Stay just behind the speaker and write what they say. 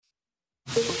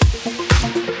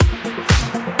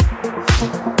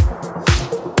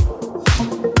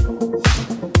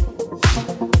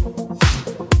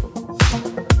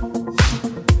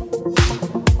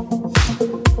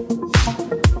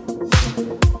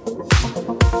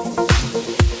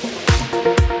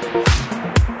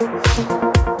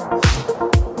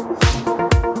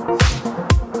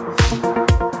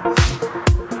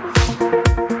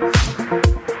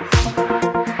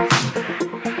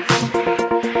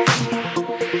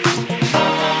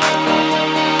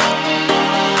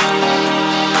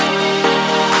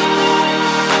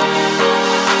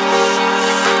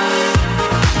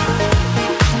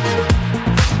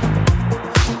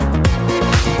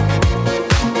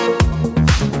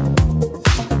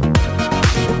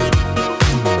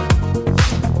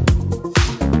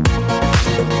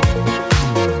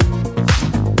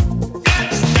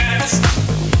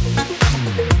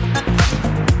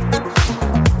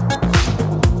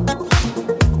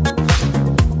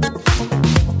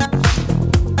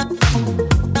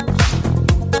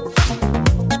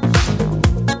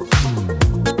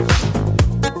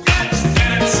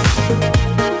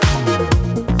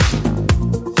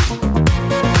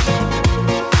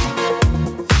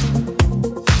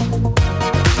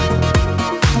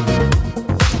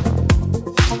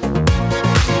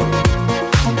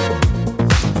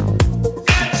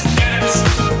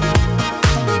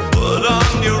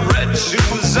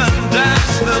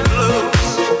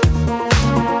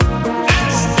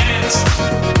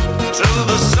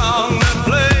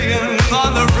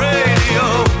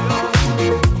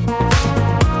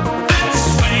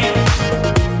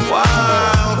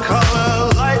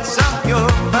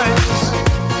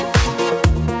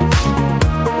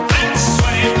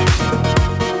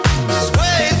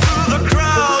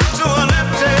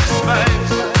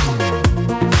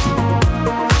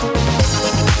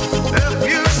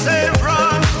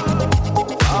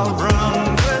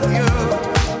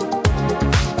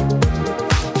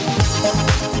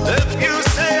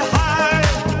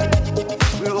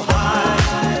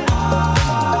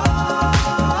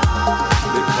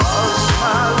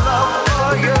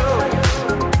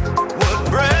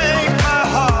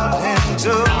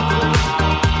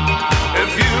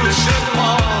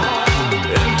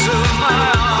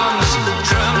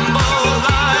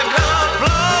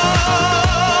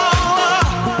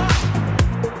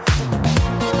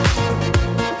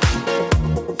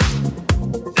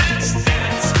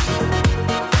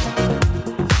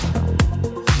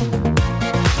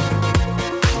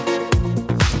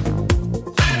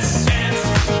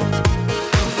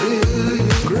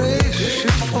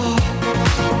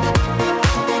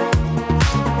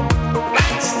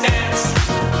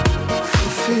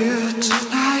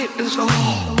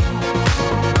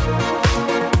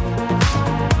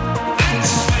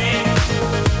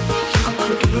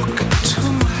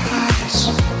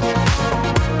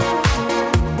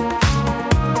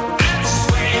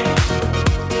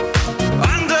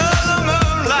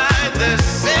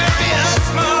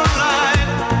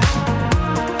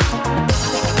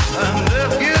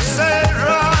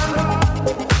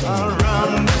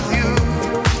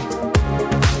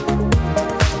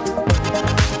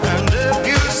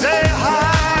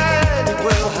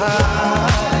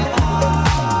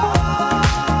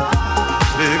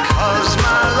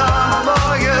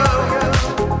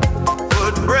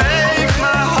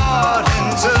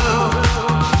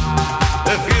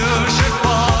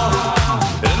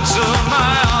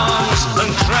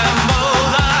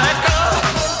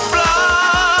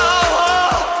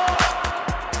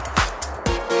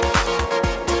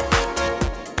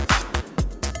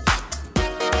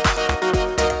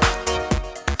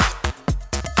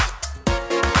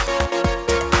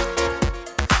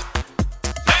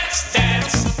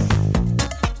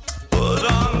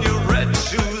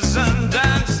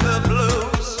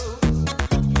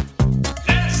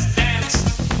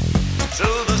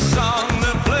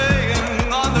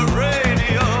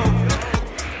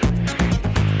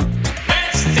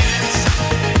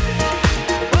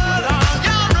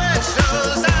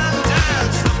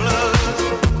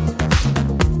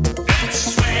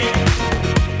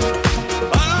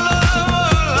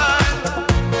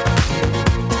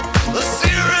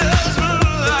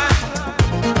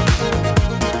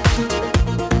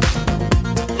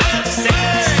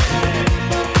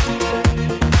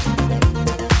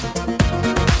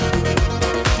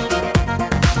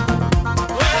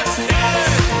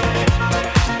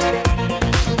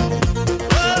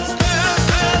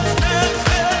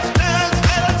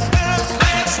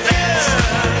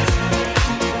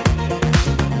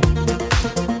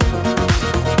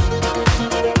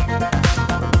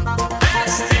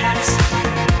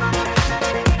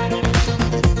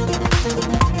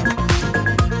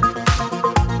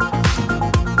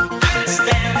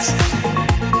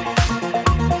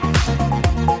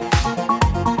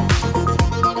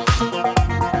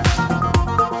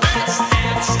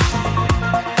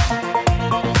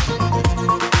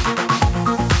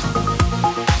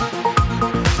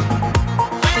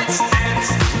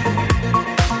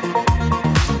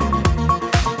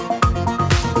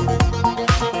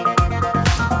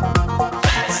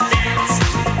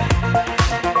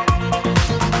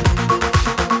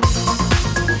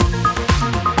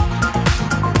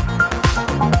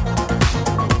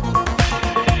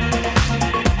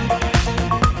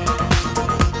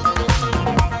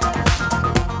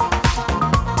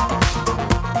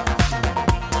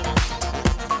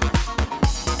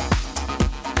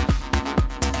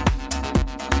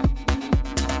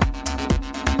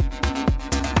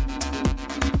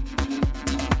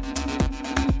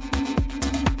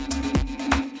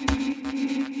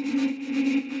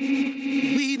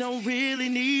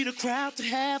crowd to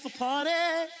have a party.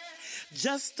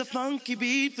 Just a funky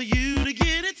beat for you to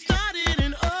get it started.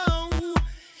 And oh,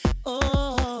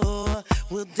 oh,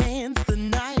 we'll dance the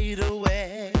night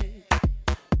away.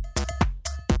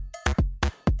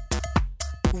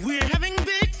 We're having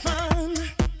big fun.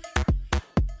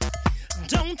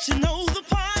 Don't you know the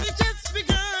party just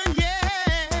begun?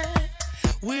 Yeah,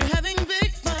 we're having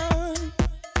big fun.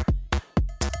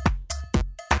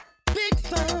 Big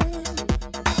fun.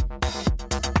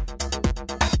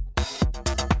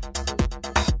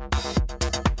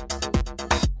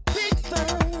 Big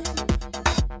fun.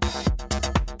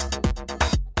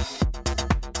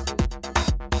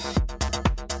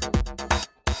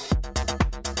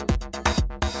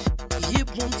 It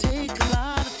won't take a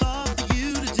lot of thought for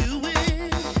you to do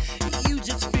it. You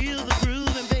just feel the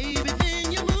groove and baby,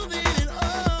 then you move it. And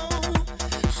oh,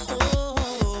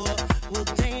 oh, we'll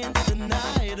dance the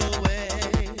night away.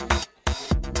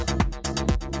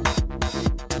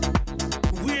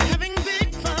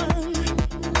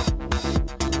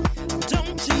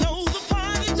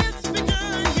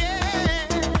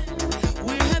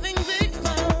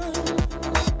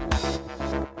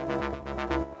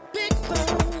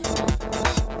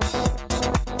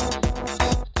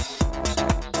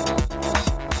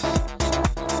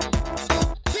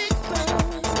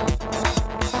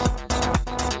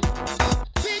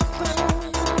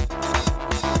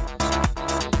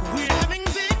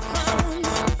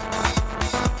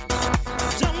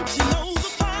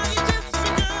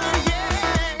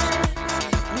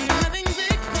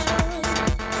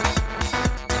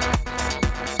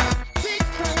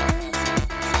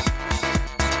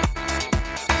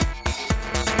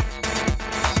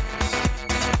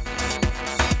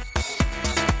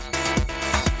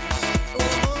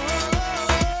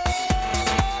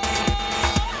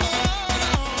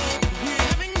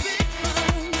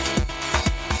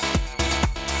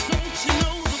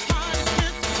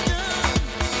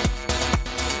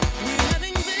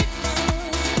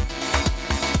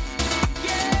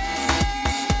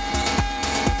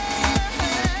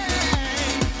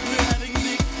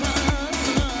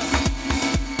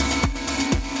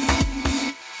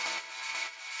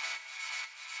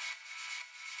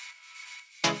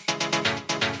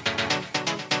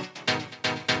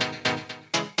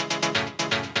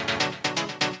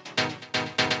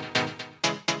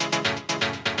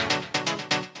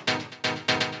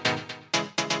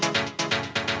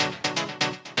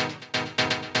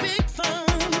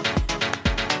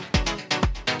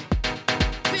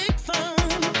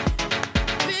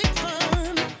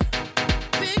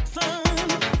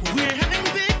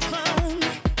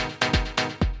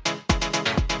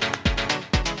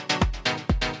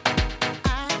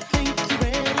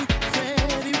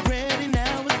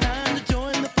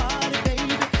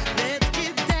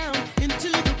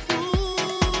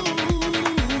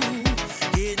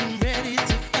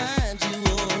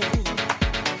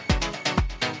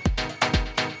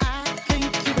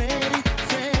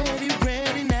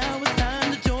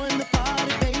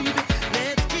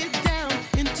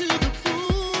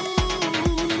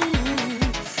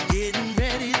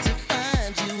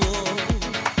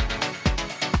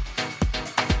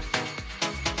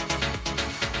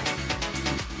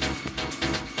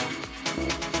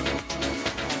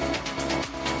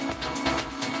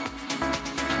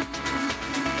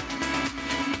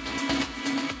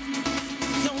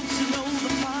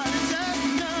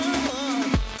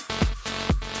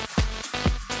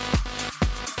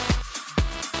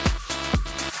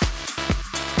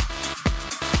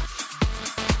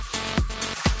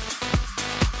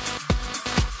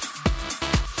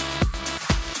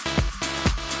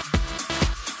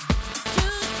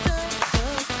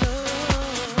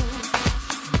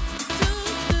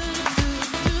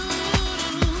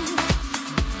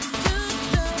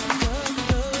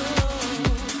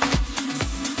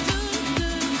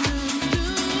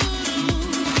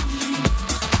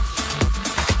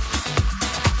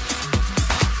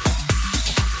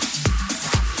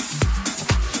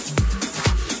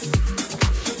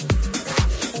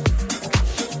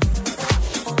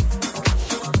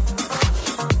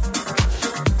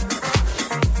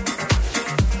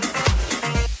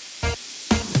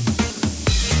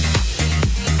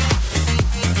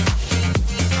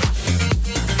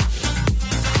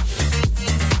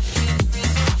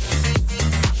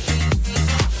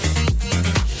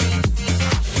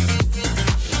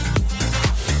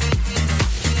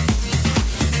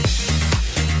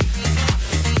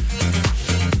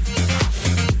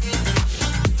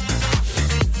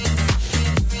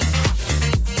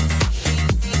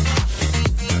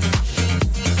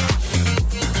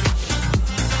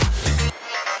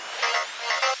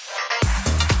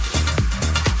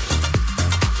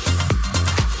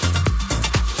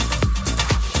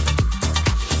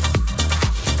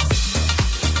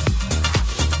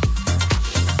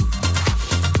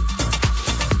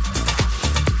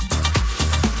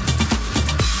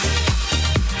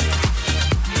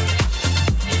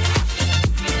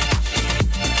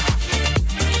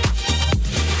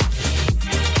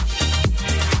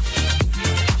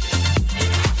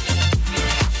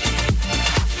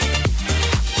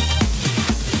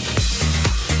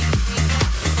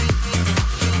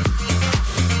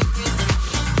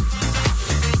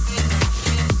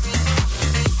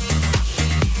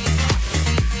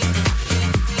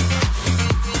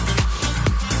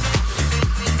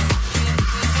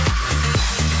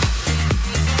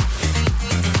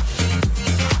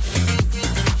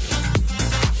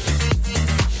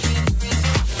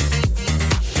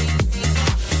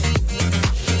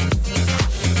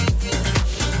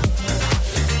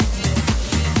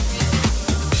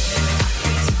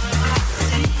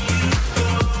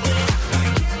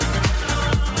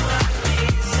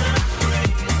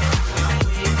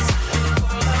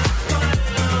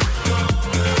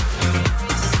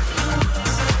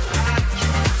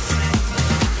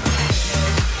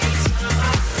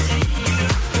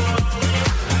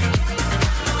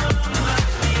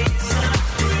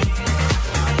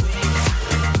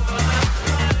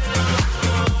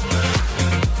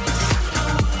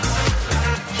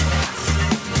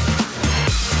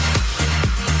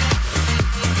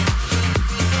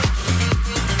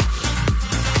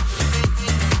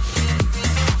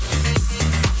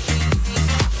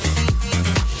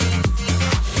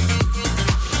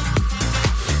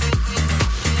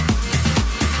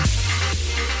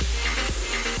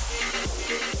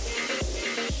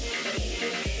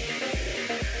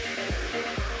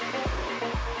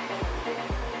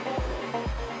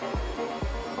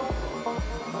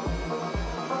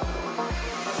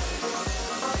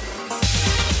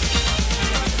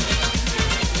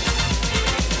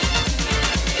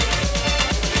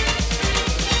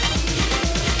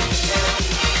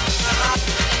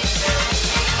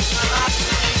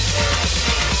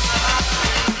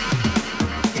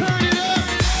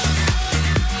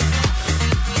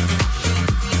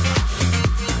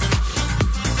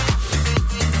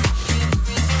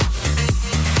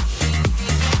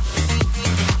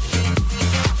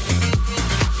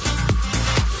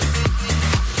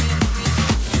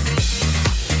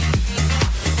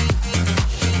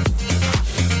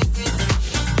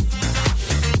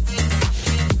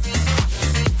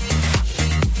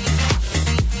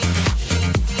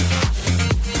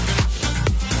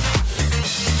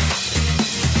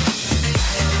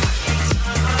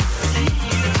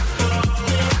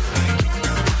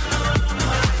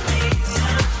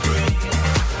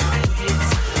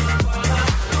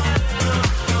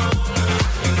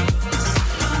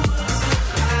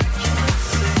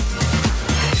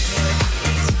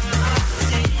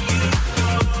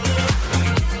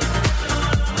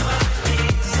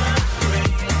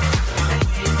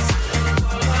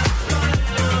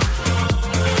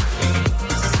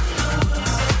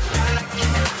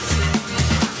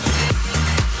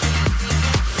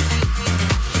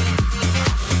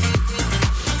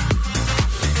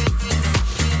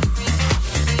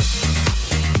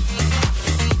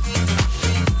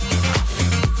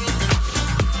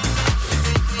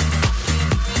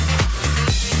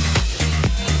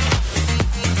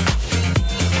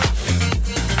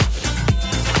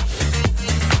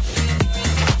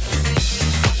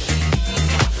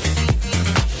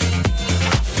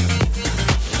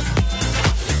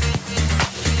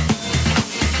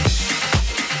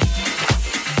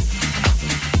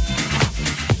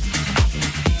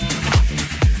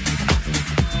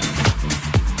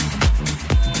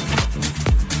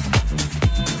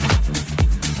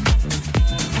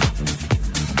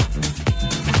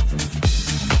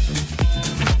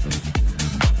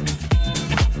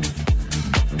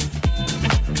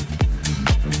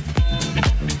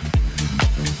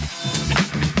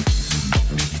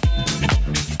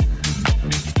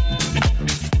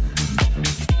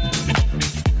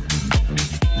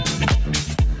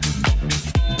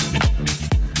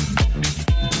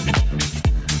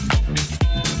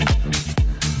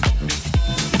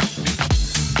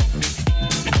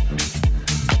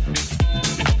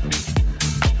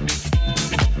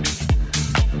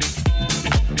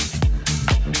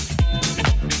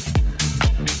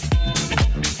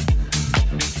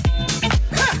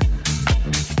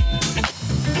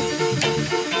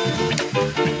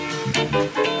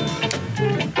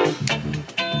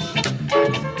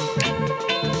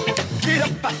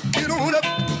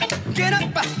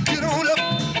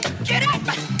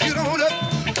 on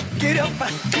up, get up,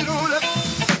 get on up.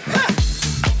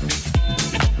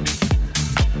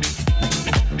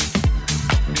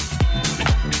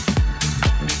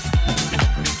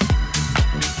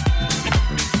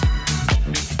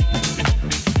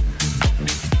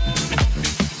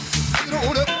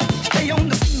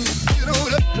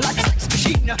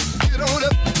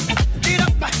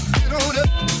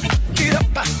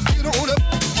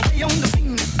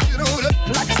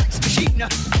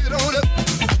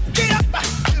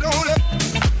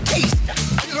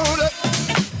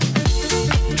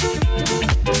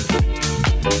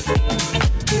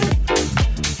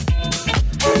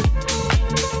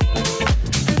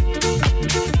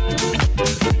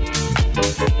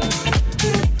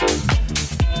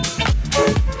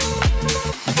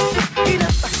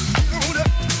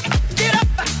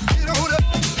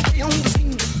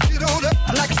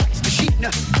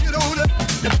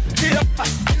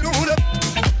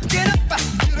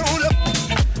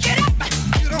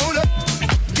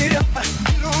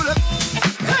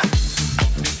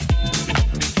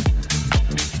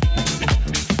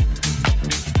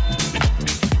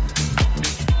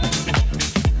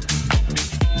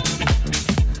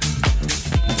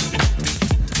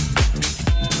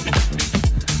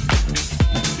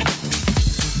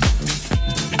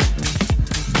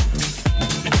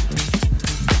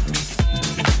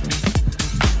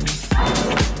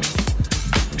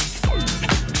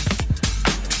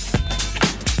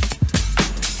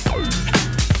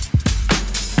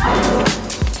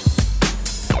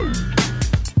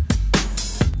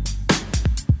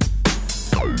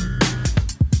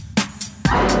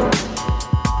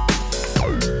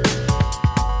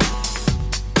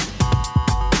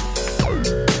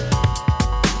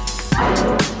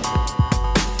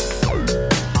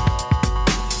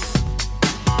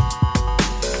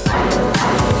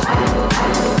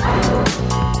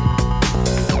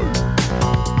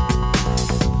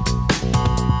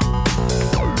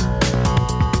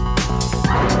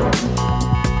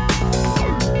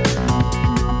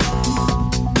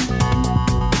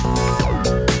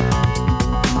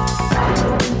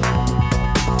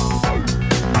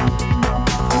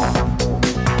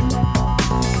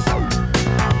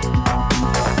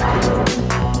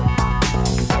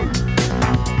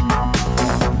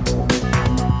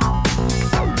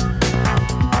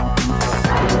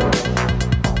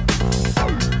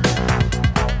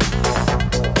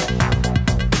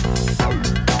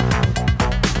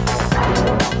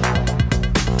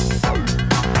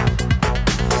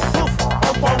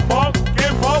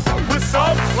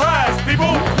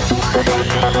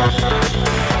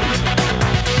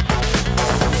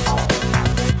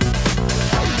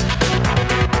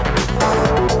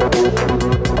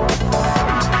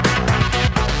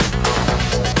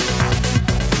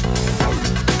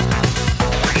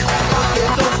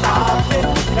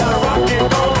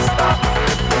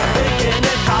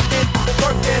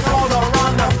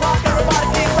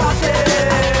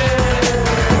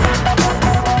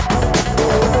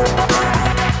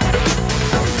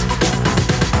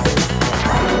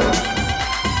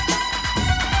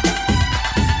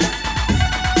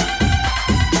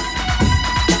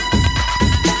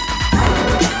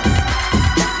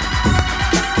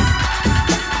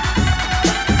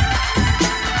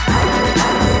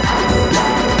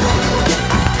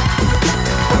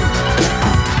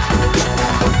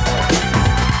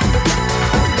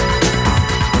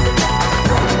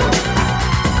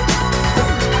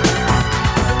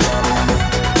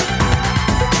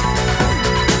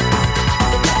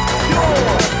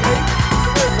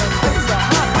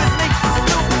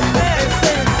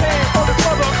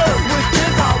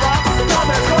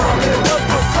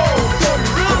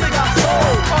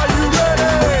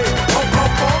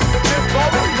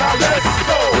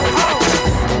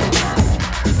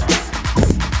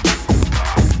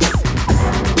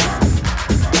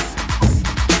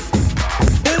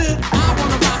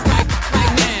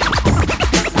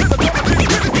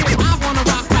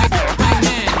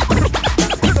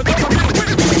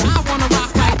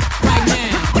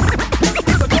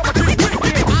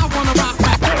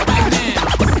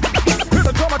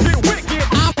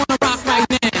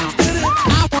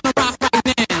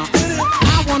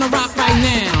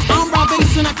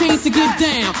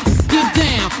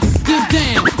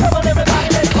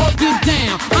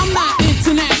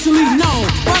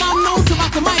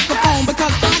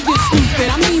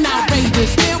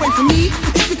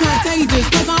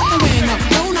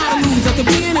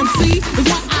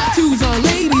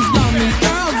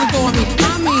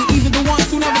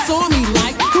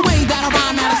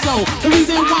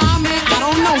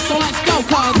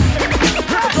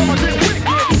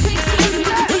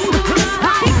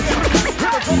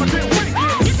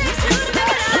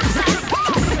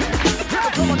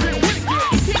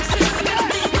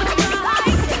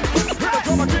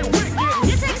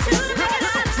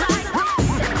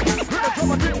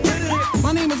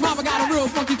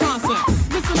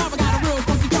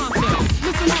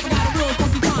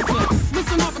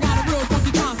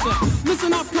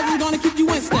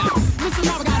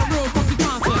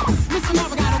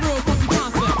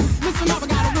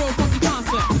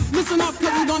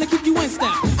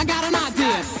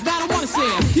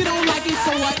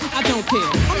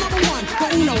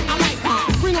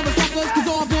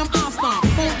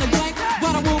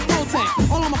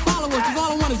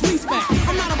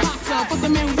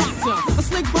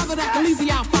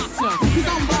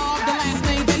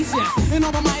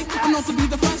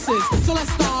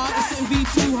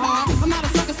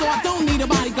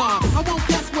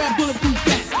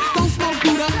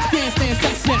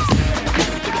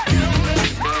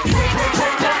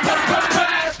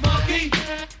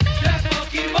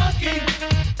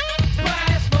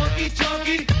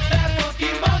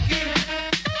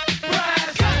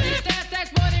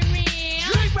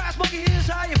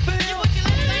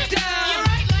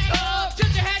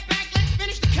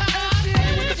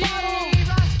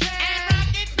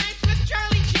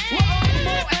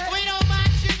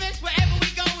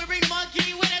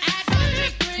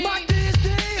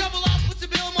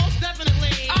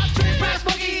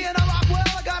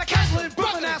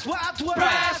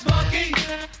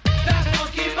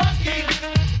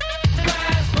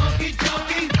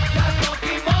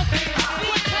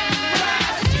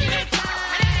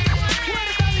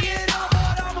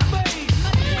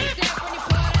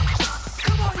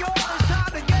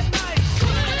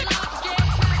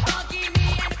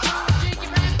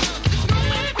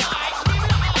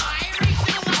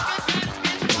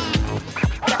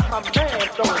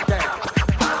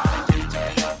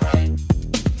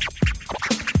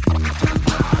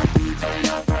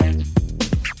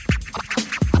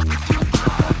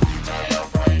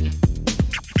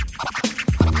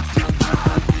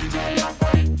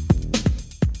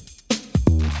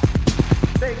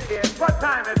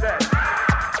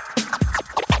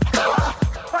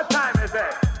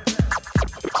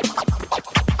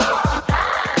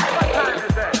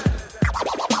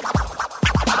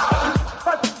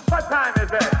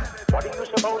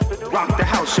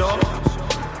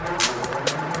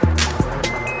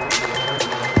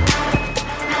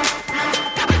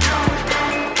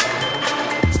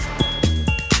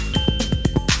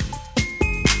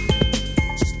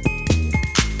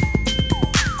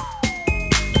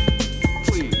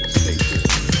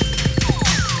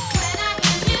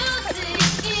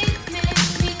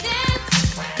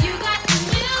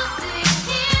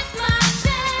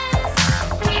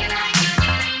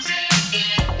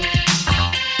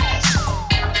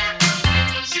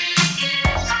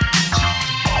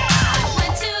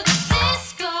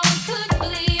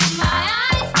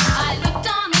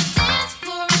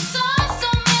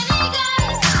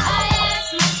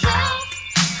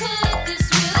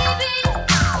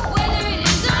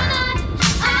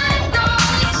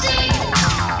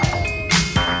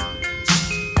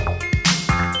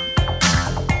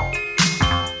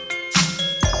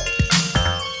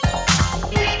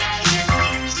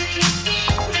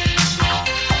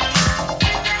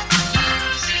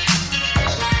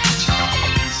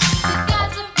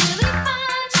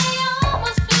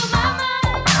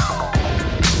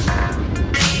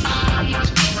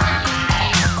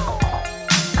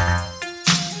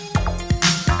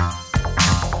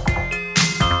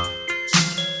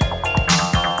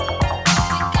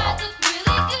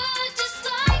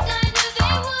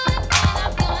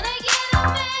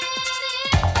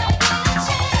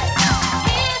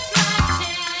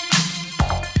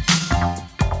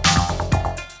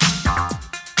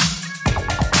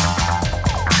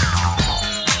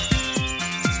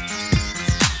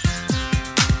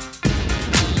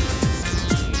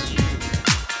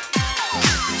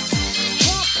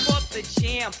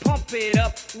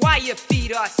 while your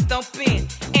feet are stumping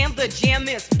and the jam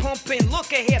is pumping.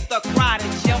 Look ahead, the crowd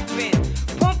is jumping.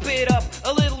 Pump it up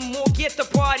a little more, get the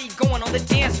party going on the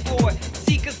dance floor.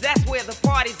 See, cause that's where the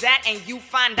party's at, and you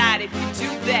find out if you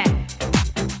do that.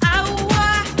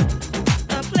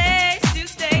 A place to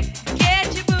stay.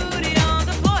 Get your booty on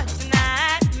the floor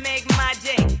tonight. Make my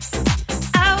day.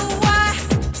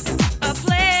 A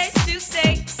place to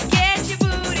stay. Get your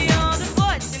booty on the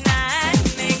floor tonight.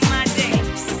 Make my day.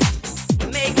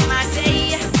 Make my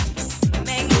day.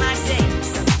 Make my day.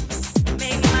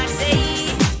 Make my day.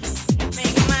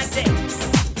 Make my day.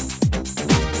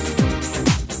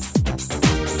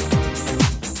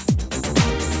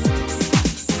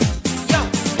 Yo,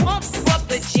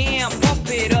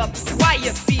 up while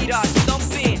your feet are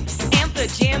stumping and the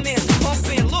jam is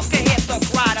pumping. Look ahead, the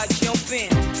crowd are jumping.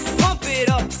 Pump it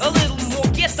up a little more,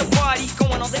 get the party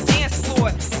going on the dance floor.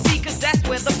 See, 'cause that's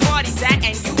where the party's at,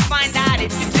 and you find out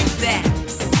if you do that.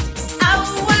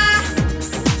 Oh,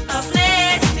 a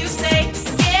place to stay.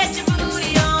 Get your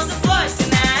booty on the floor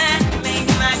tonight. Make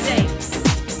my day.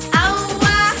 Oh,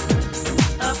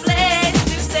 a place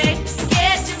to stay.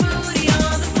 Get your booty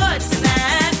on the floor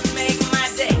tonight. Make my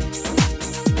day.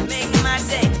 Make my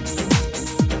day.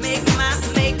 Make my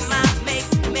day.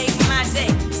 Make my day.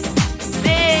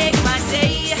 Make my day.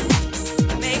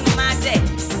 Make my day.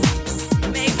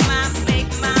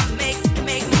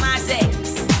 Make my day.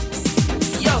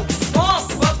 Yo, pump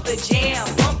up the jam,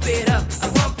 pump it up,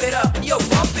 pump it up. Yo,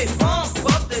 pump it, pump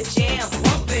up the jam,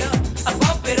 pump it up,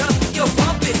 pump it up. Yo,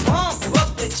 pump it, pump up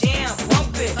the jam,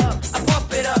 pump it up,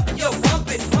 pump it up. Yo, pump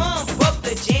it, pump up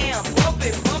the jam, pump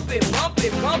it, pump it, pump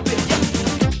it, pump it. Yo.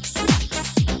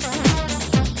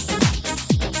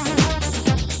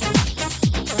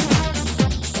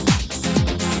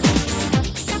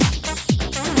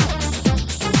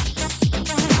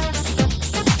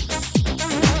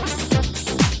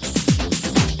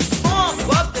 Pump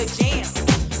up the jam,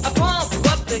 pump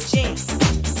up the jam,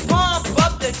 pump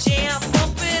up the jam,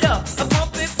 pump it up,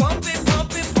 pump it, pump it,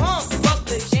 pump it, pump up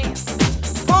the jam,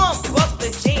 pump up the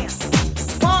jam,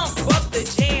 pump up the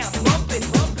jam, pump it,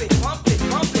 pump it, pump it,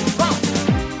 pump it, pump.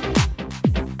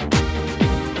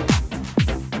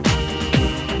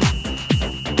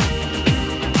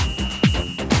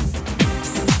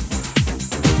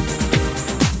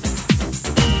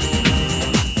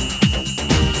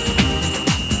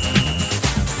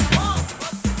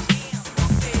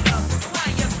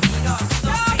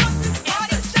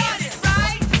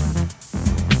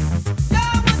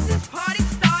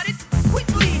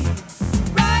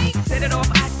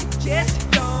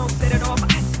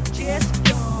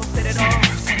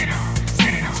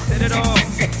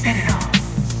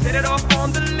 Set it off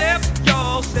on the left,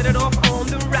 y'all. Set it off on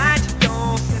the right,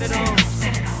 y'all. Set it off.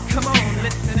 Come on,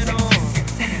 let's set it off.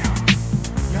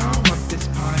 Y'all want this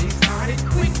party started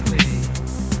quickly,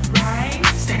 right?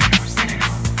 Set it off, set it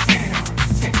off, set it off,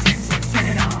 set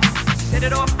it off. Set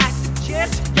it off, I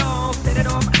suggest, y'all. Set it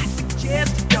off, I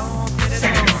suggest, y'all. Set it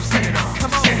off, set it off.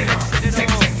 Come on, set it off, set it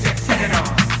off, set it off.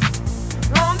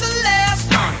 On the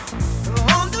left,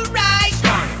 on the right,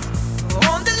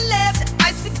 on the left,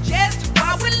 I suggest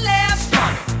while we're left.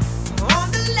 On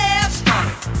the left,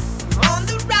 on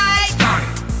the right,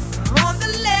 on the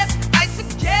left, I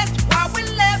suggest while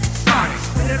we're left.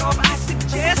 Set it off, I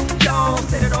suggest, y'all.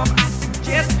 Set it off, I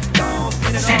suggest, y'all.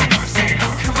 Set it off, set it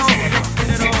off. Come on, set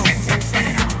it off.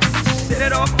 Set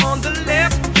it off on the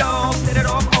left, y'all. Set it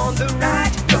off on the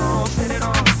right, y'all. Set it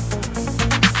off.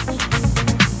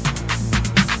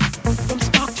 From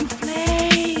spark to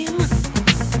flame,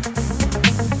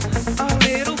 a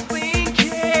little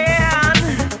thinking,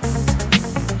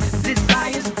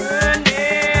 desire's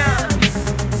burning,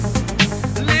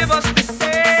 live us to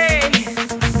stay.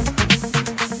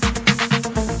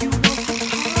 You want the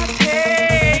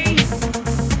party?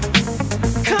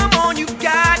 Come on, you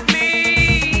got me.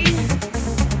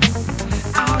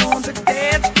 Out on the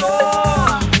dance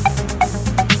floor,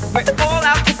 we're all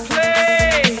out to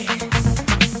play.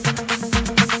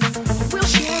 We'll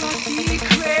share our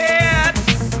secrets.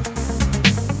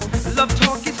 Love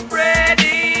talk is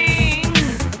spreading.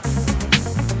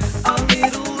 A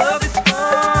little love is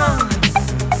fun.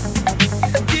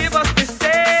 Give us this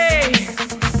day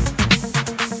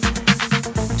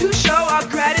to show our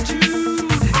gratitude,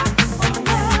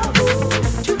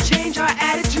 to change our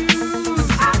attitudes.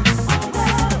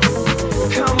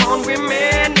 Come on, we're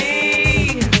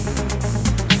many.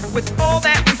 With all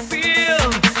that we feel,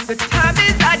 the time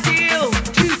is ideal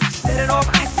to set it off.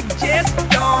 I suggest,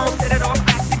 y'all. Set it off. I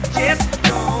suggest,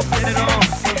 y'all. Set it off.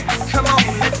 Come on,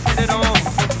 let's set it off.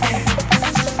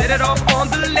 Set it off on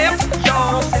the left,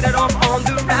 y'all. Set it off on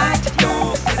the right,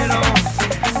 y'all. Set it off.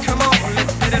 Come on,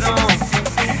 let's set it off.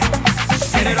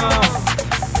 Set it off.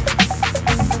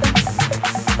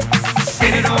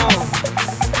 Set it off.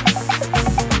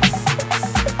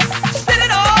 Set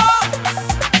it off.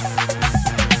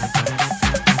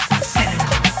 Set it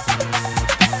off.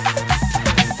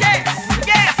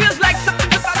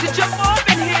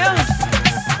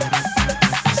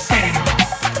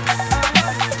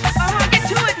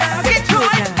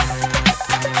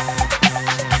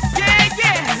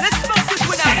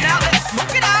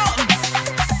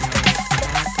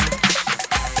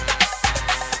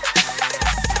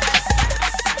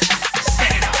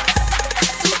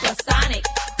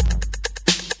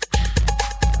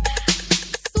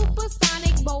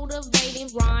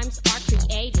 rhymes are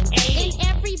creating. And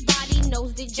everybody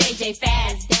knows that JJ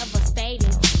Fad is devastating.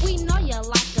 We know you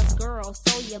like us, girl,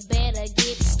 so you better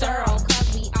get stirred.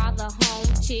 Cause we are the home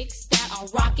chicks that are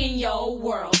rocking your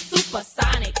world.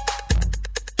 Supersonic.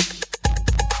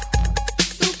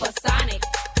 Supersonic.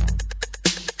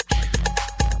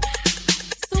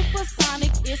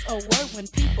 Supersonic is a word when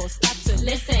people stop to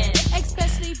listen.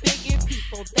 Especially bigger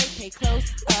people, they pay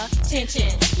close attention.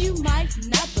 You might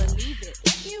not believe it,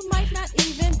 you might not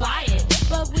even buy it,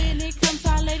 but when it comes to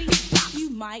our lady, you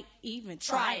might even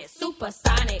try it.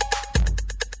 Supersonic.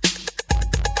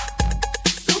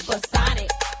 Supersonic.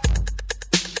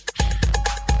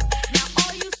 Now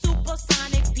all you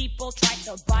supersonic people try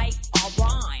to bite our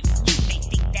rhymes. You may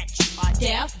think that you are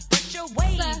deaf, but you're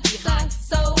way behind.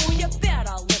 So you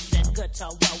better listen good to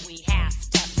what we have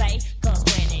to say. Cause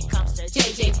when it comes to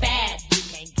JJ Fad, you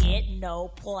can get no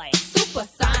play.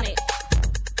 Supersonic.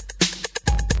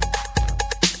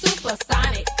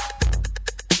 Supersonic.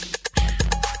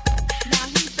 Now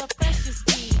he's the freshest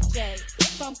DJ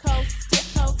from coast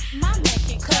to coast. My man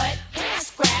can cut,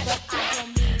 scratch, but I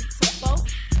don't mean to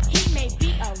boast. He may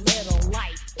be a little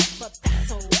light, but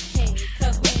that's okay.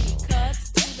 Cause when he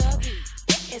cuts to the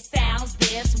beat, it sounds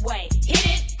this way. Hit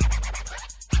it.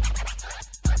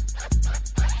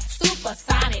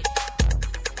 Supersonic.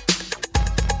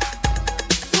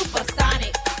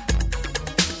 Supersonic.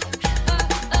 Yeah,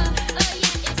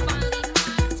 it's finally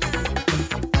my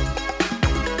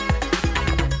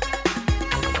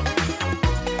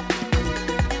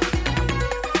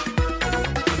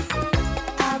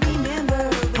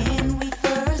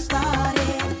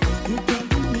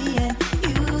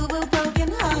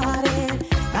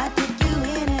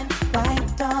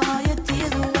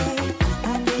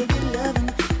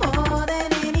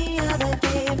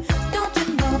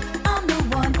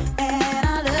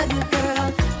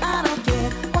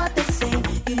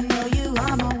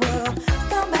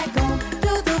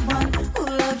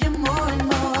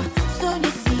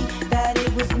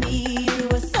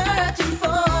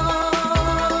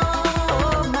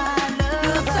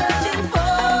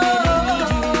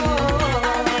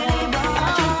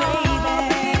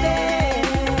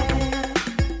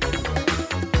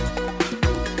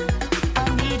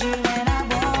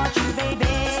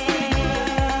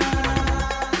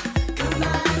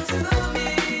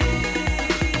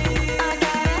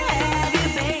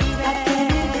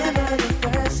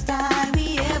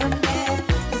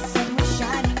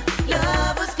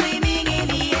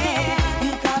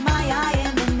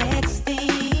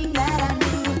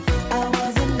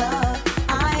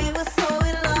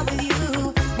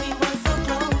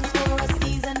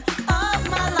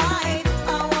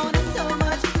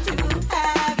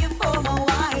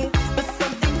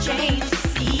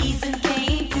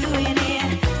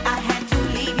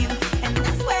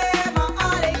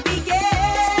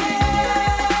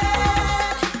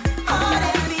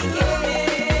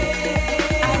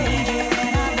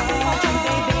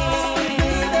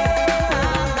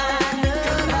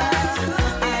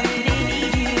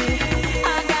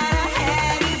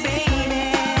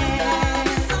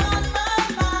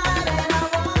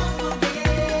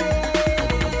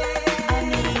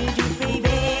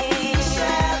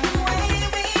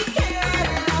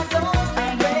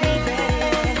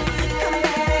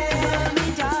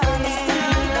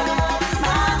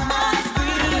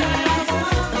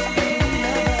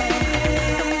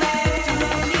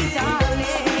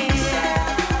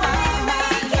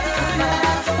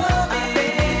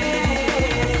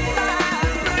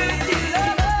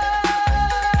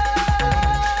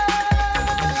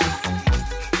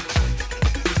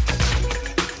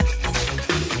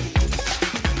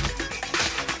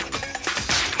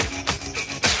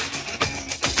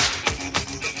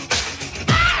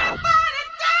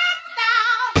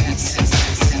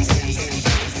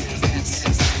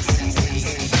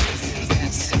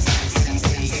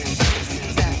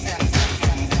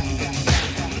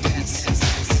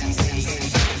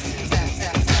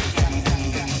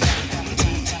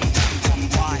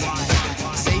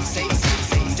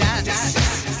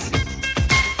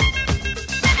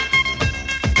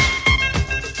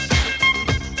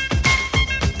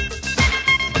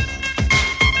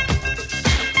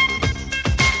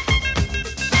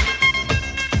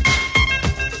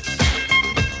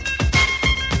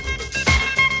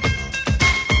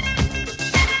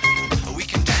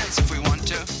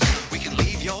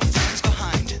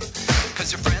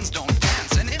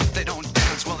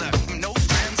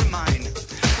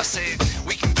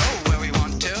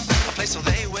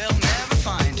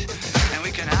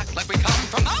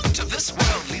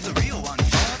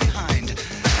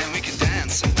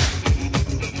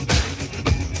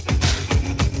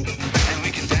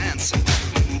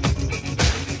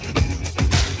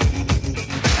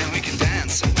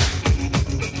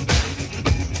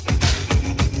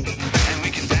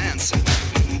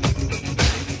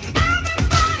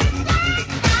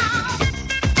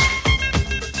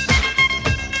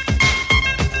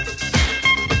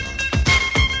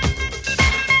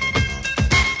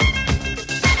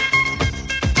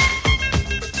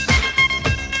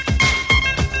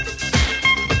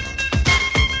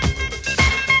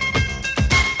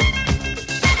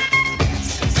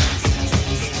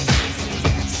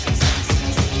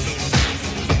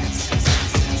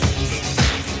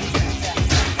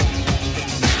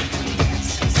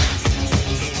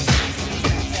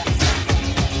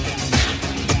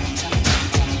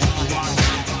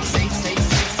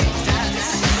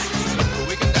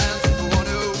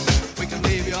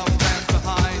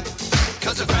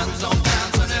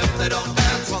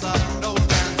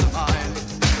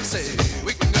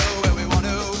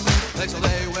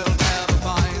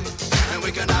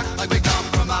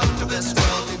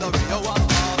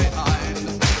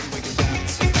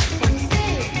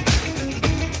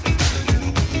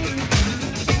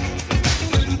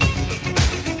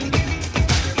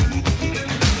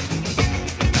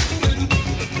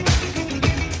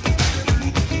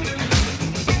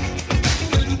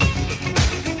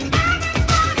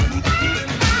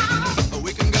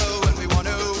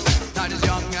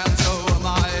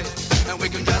We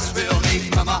can dress real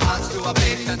neat from our hearts to our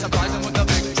feet and surprise them with a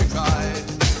victory cry.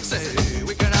 Say,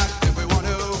 we can act if we want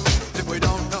to. If we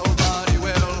don't, nobody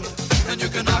will. And you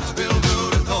can act real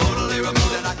rude and totally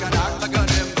removed, and I can act like an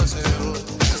imbecile.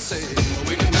 Say,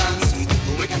 we can dance,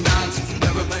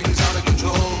 everything's out of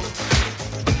control.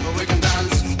 We can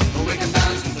dance,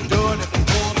 doing it from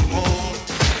pole to pole.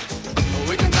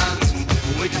 We can dance,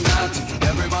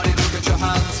 everybody look at your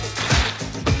hands.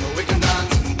 We can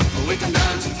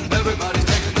dance, everybody's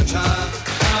taking the chance.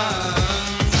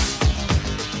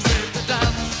 Save the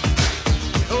dance,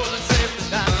 oh let's save the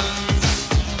dance.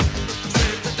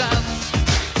 Save the dance,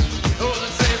 oh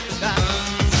let's save the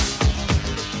dance.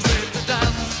 Save the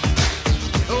dance,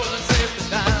 oh let's save the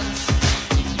dance.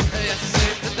 Yes,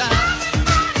 save the dance.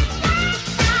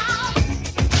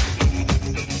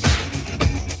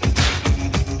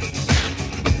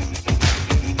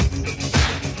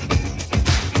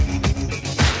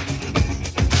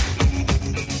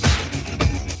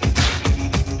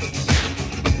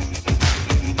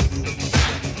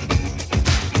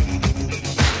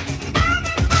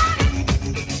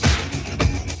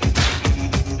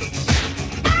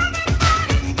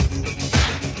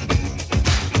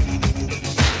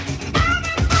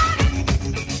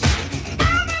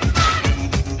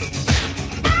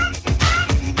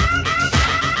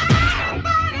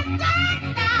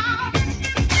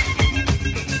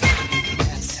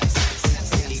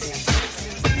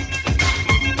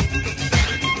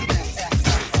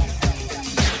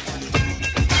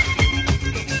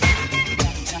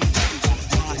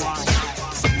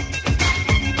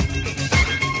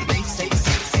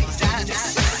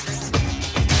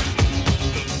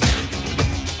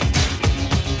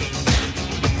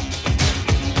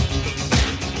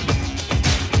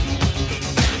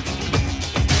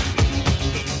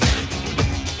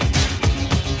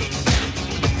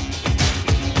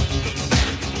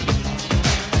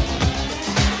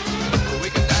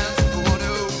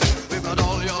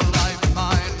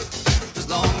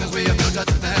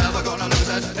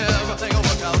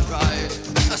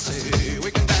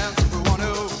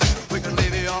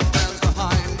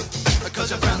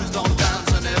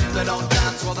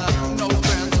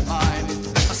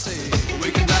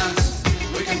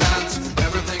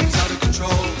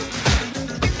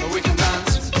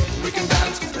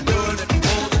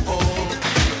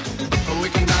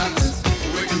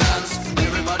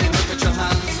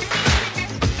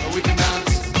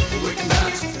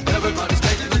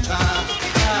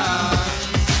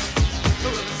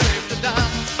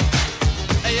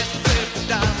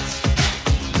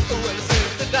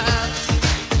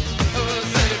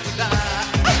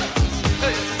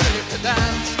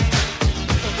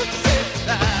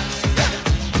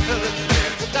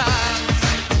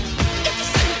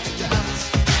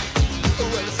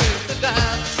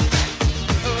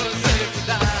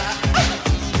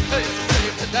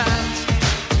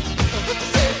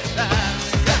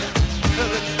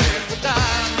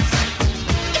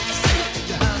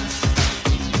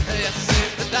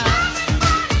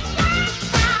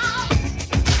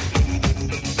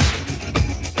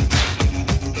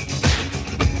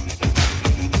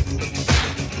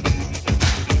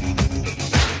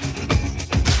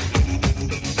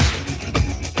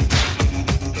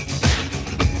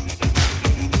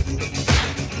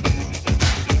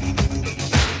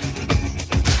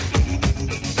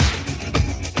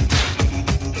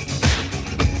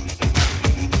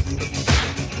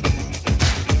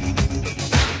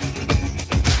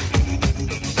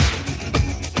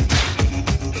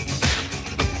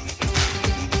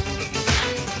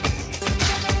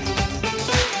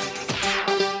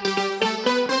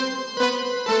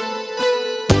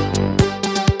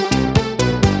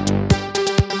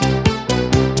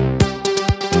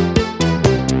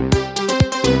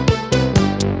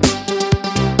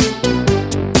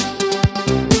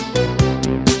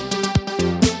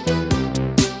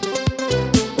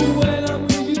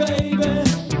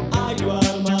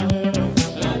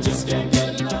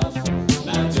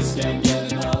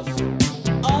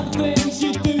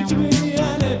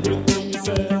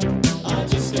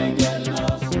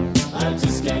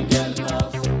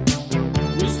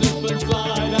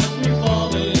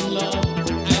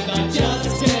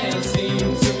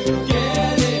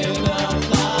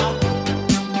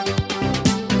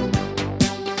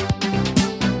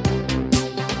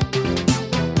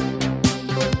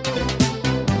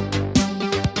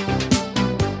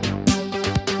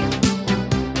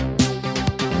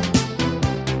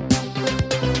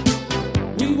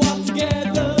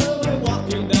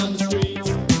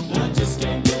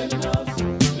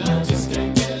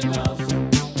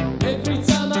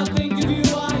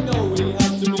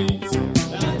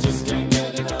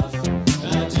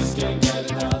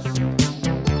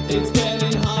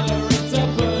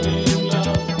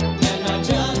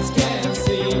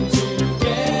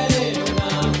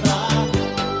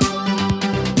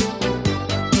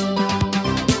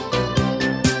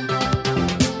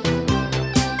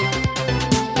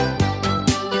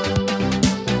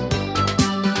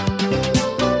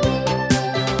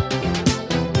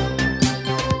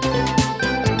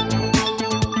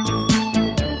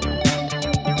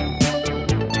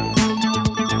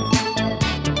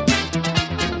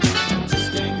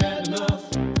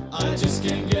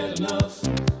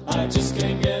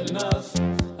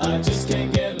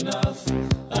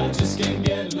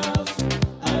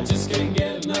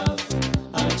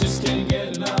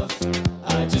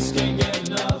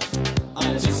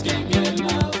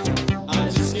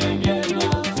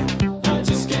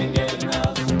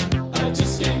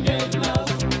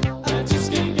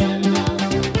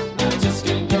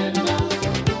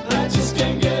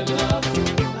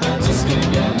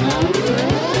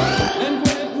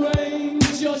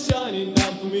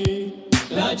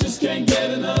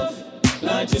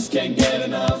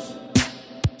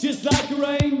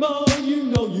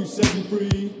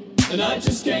 free. And I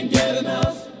just can't get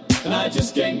enough. And I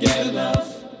just can't get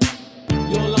enough.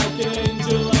 You're like an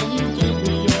angel and you give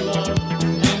me your love.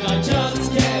 And I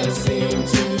just can't seem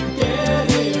to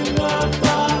get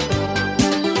enough.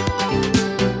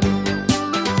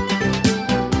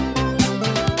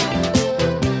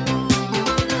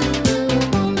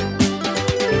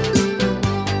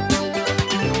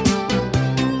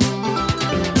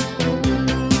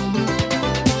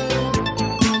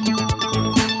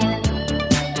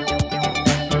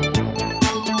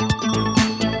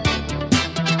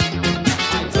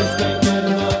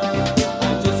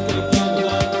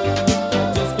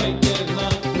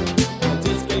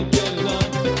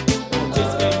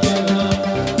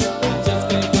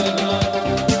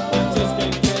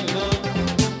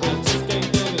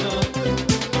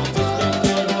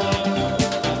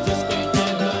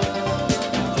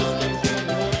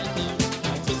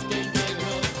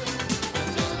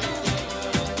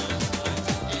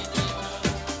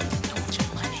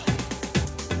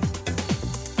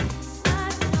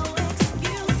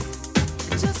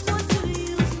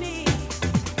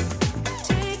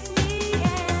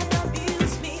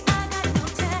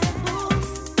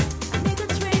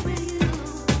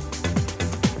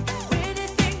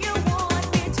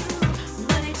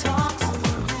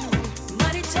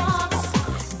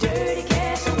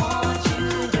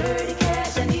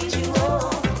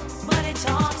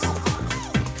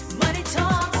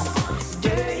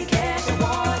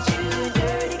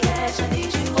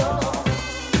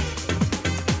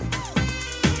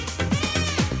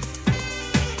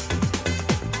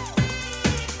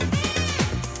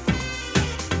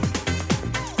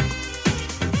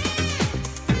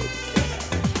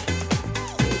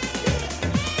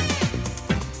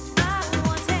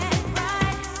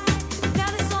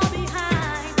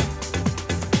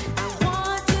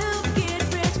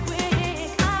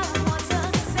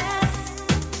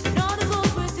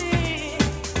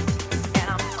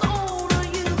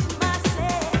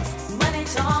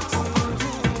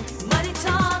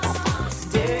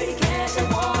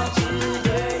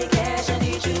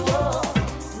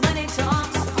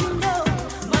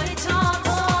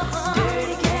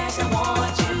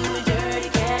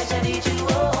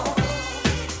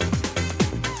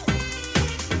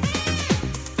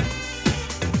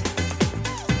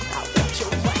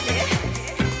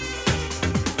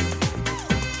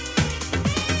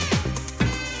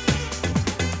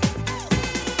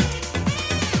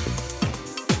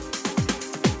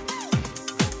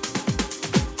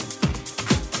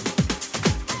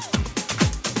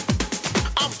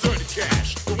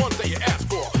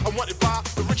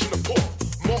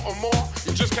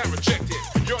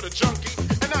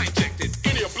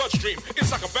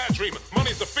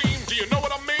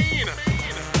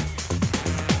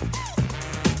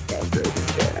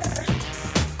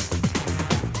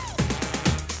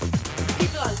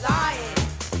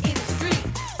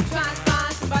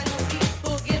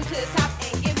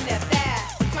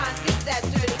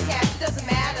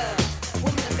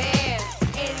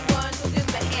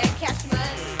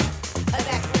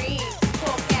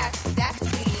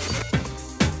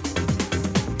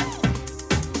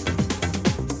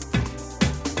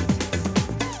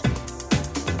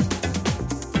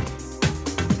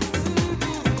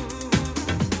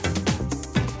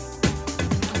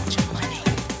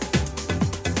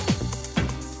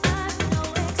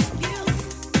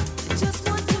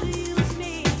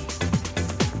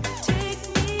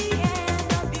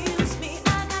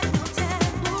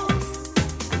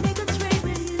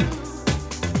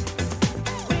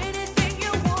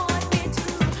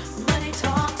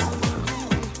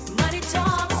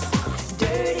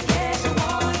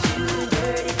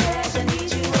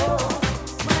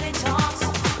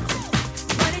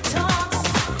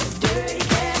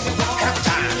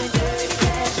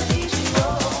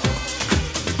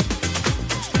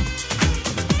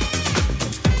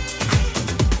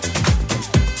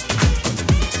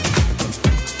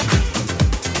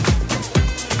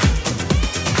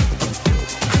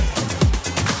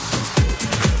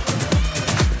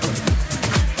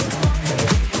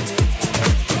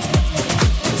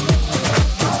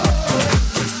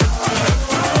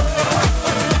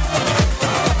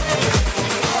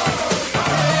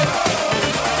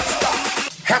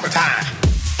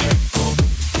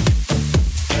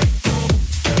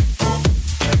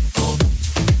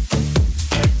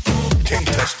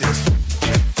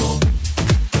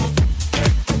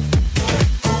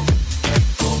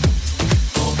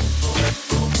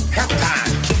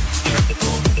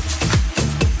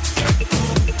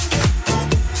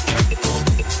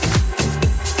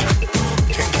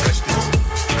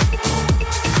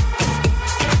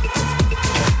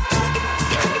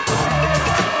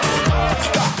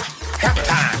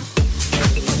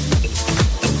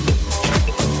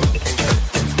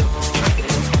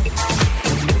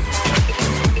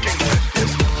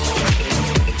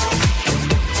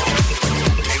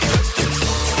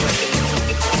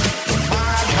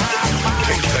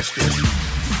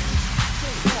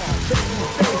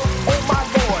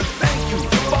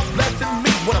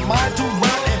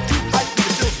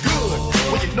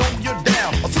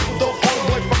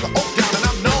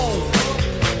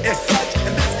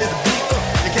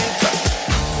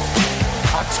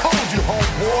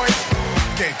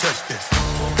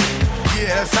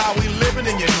 That's how we living,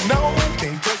 and you know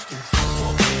can't touch this.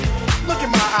 Look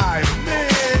in my eyes,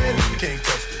 man, you can't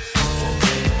touch this.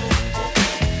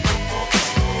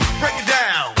 Break it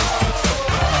down.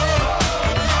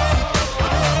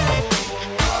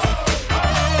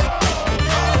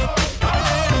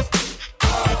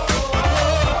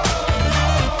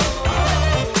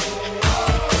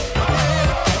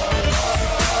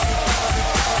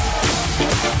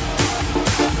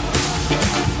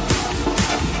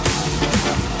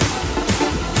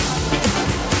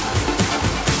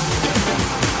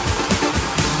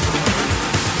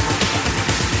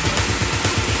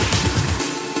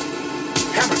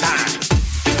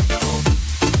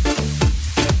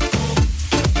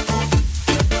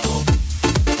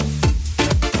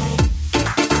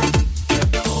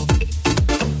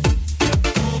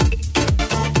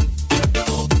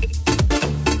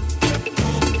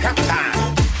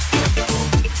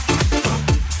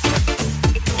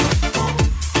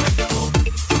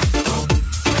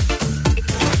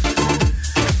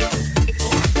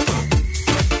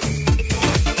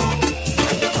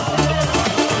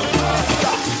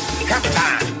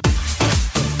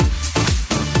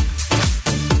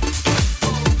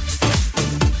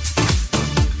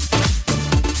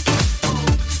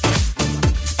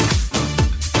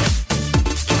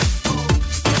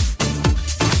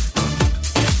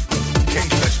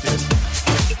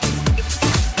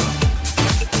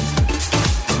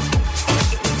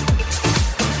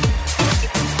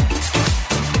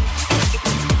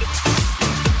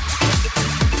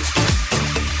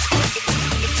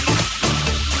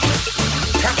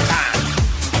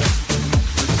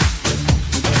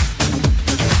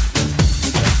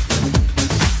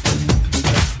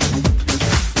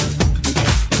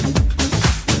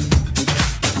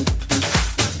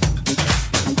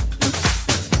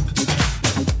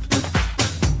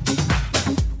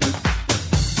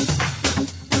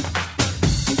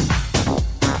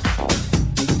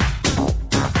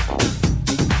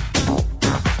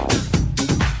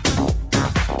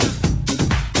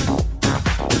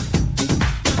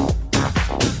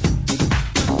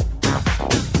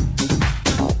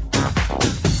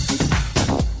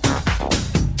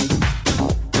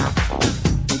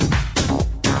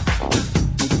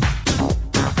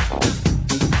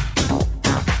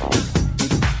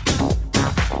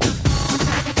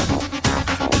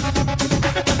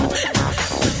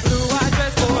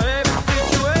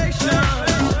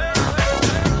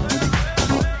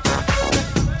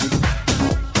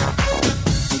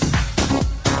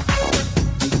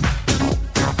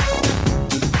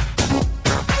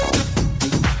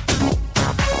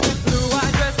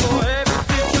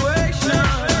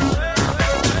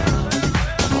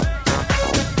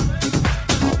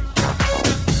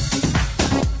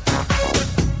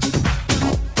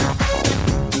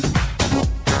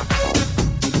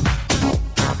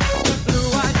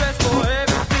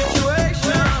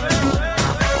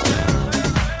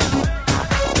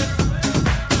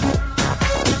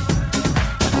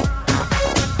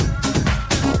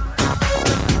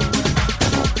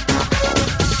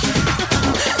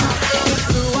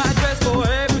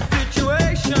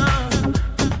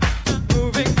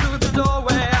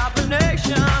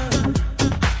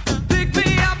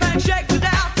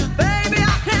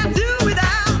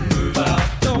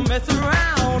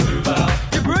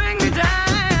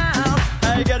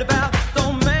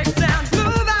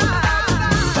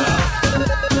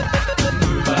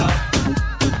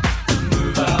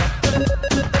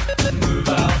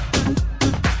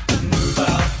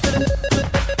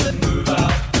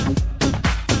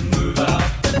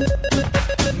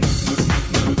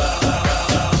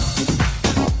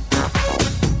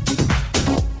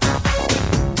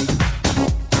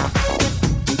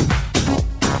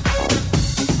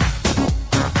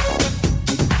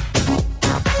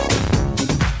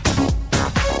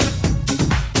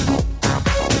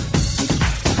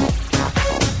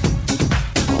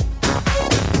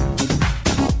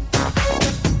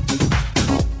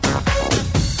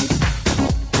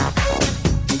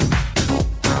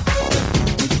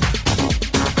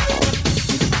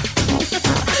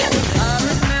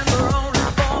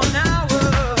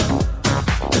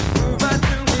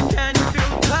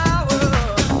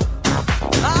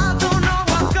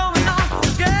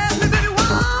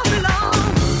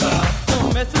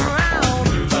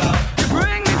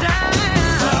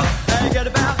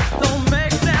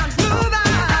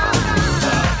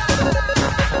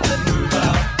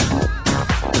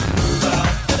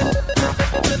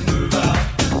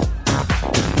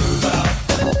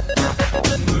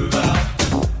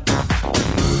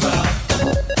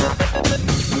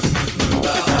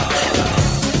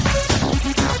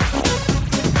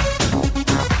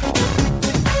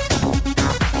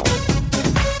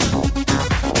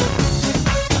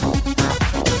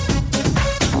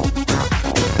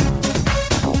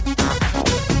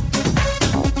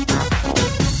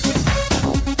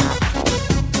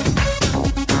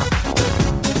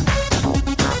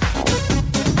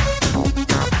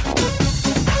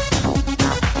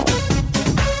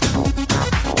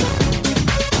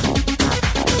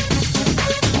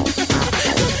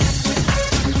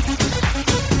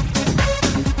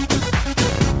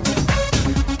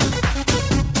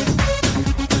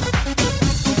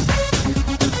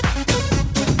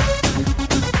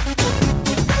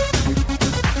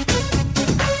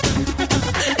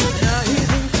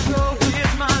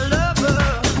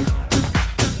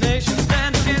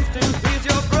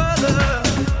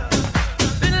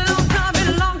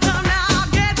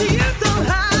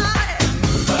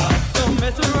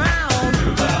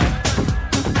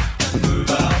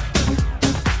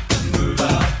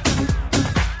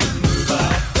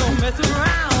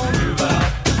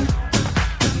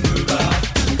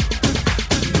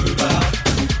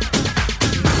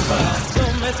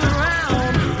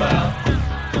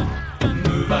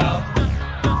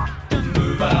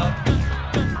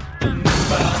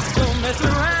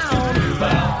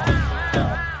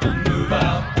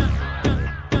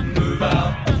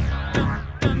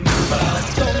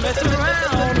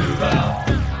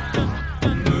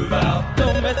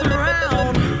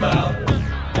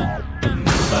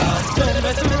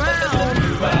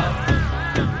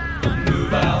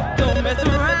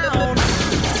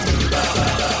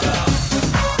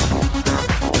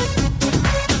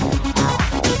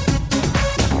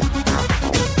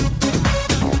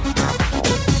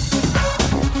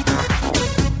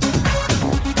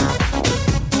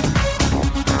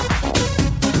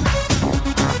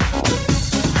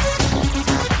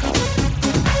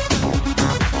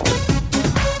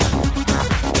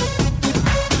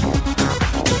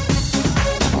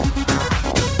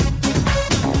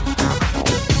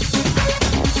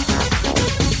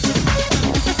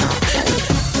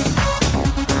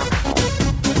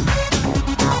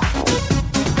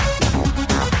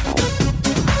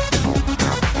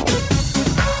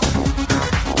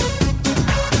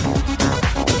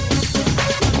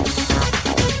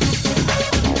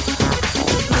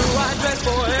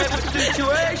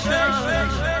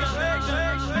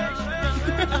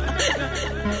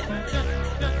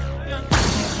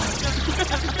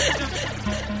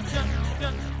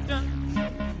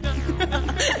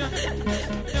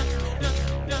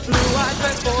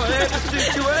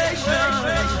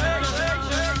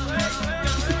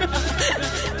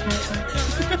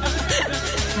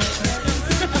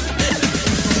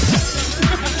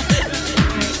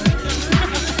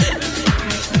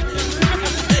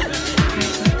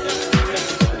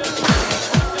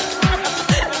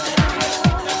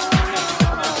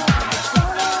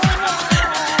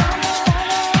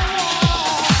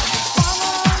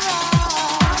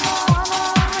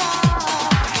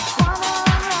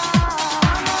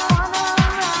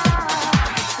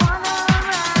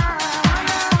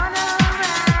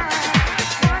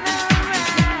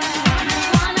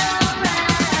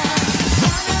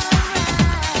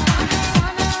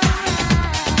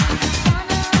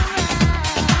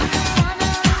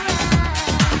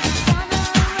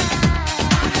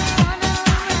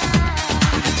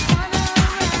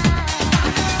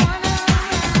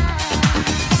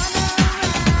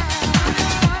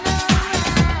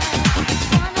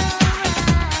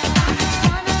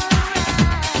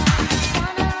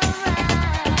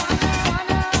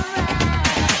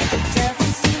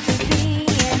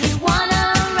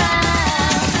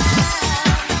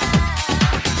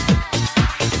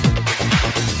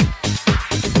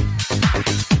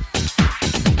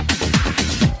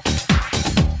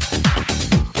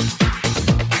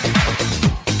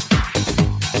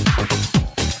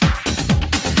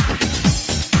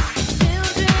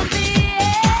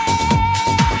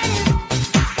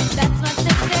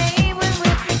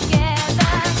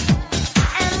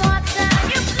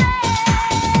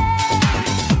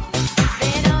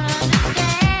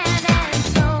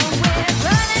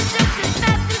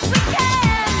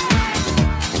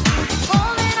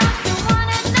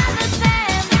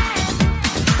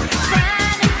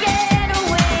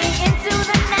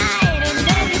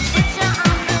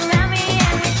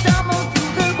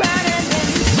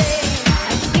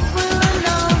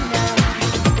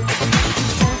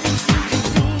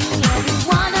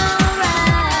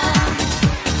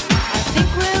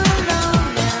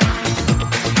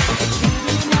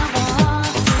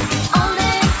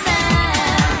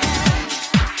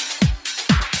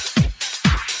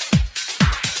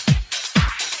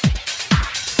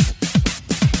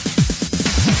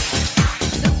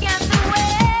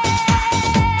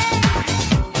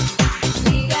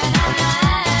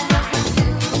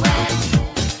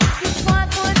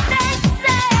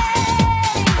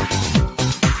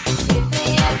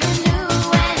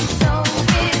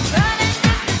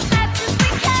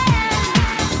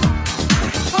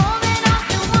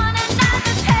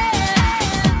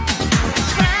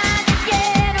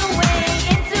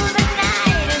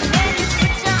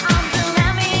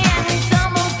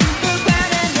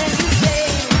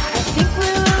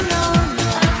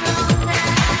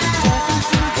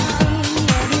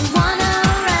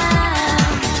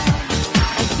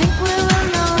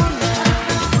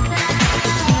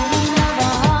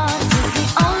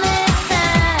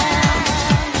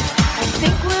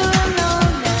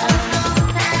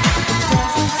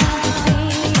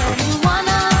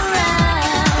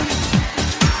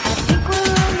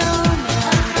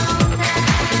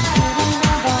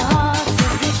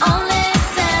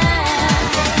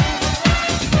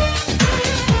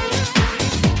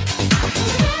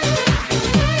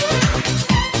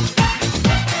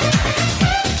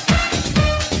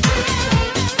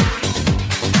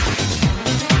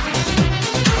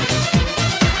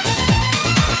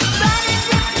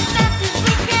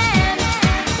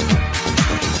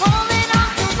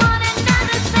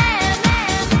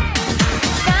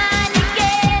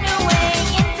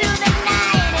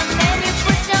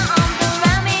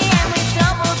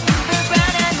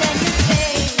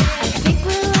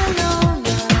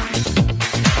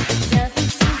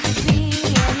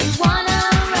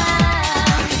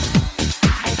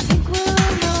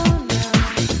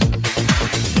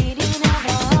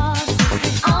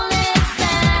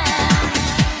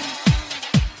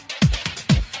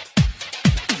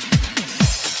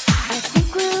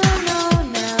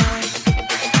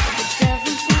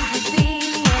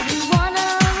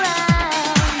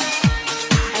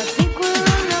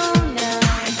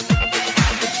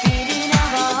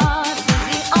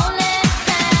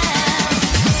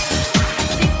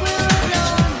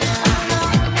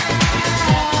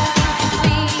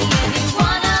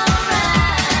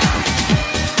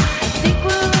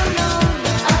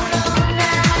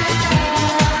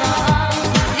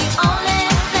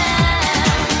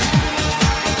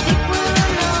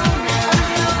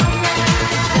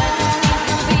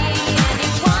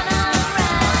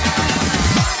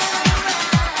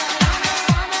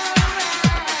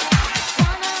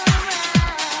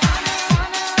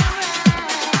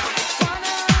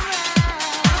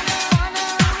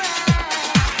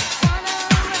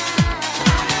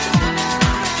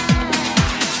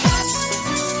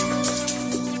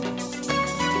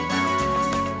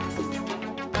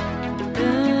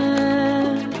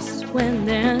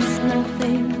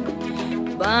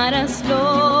 but a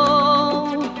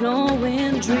slow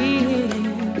flowing dream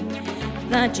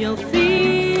that your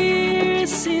fear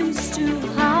seems to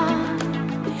hide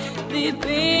deep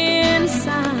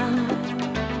inside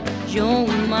your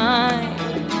mind.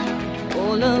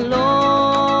 All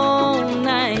alone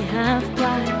I have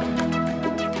cried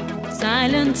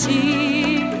silent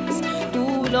tears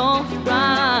full of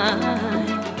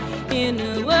pride in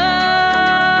a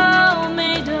world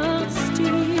made of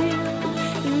steel,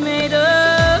 made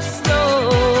of stone.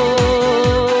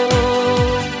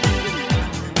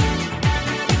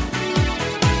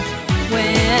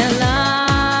 Well,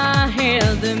 I hear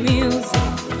the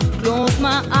music, close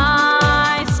my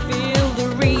eyes, feel the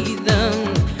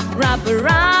rhythm, wrap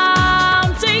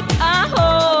around, take a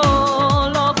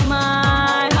hold of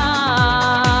my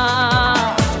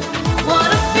heart. What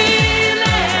a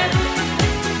feeling,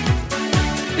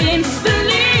 means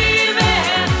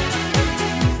believing.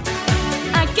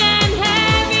 I can't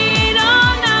have it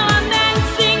all now, I'm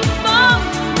dancing for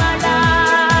my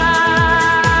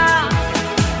life.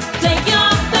 Take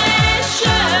your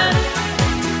passion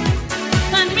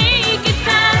and make it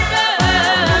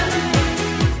happen.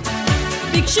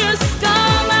 Pictures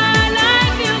come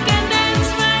alive, you can dance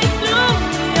right through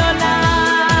your life.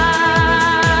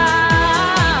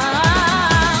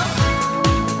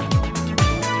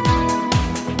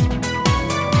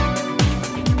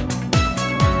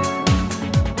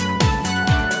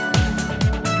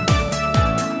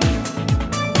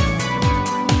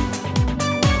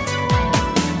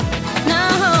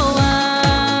 Now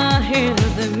I hear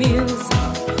the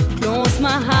music, close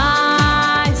my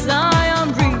eyes, I am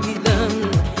breathing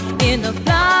in the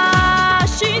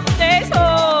flash, it takes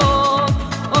hold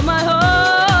of my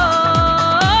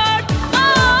heart.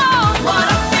 Oh, what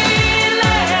a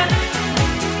feeling,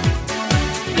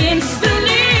 means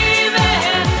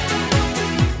believing.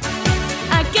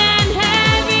 I can't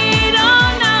have it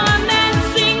all now, I'm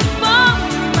dancing for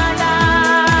my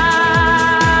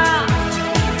life.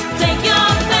 Take your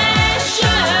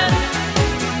passion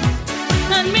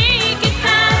and make it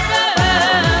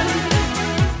happen.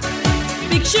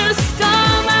 Pictures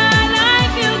come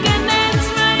alive, you can dance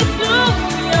right through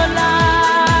your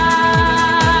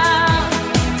life.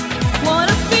 What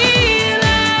a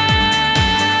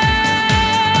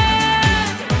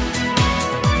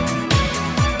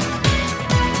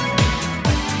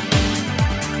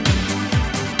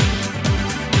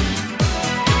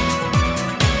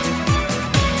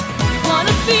What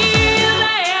a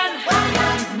feeling,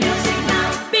 music now,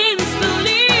 means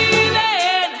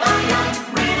believing.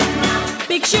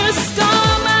 Pictures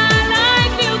come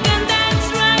alive, you can dance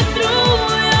right through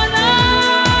your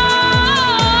life.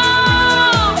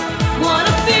 What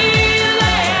a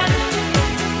feeling,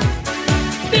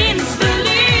 means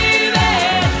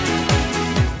believing.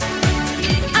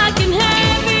 I can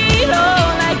have it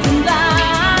all, I can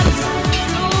dance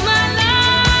through my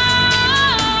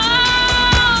life.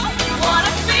 What a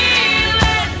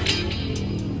feeling.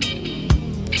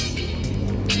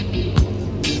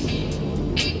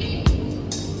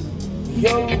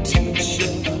 Young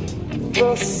teacher,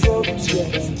 the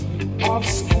subject of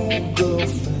schoolgirl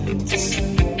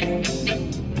fantasy.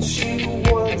 She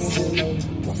wants it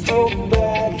so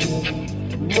badly,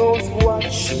 knows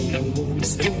what she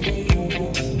wants to be.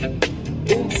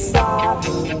 Inside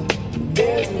her,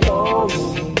 there's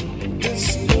longing.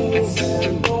 This is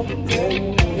an open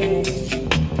page,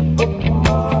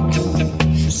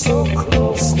 bookmarking. She's so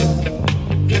close now.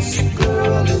 This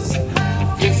girl is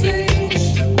half his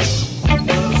age.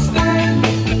 Don't stand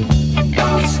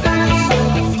so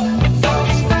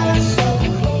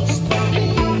close to me.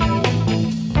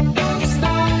 Don't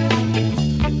stand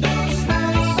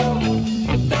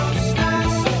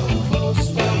so close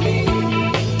to me.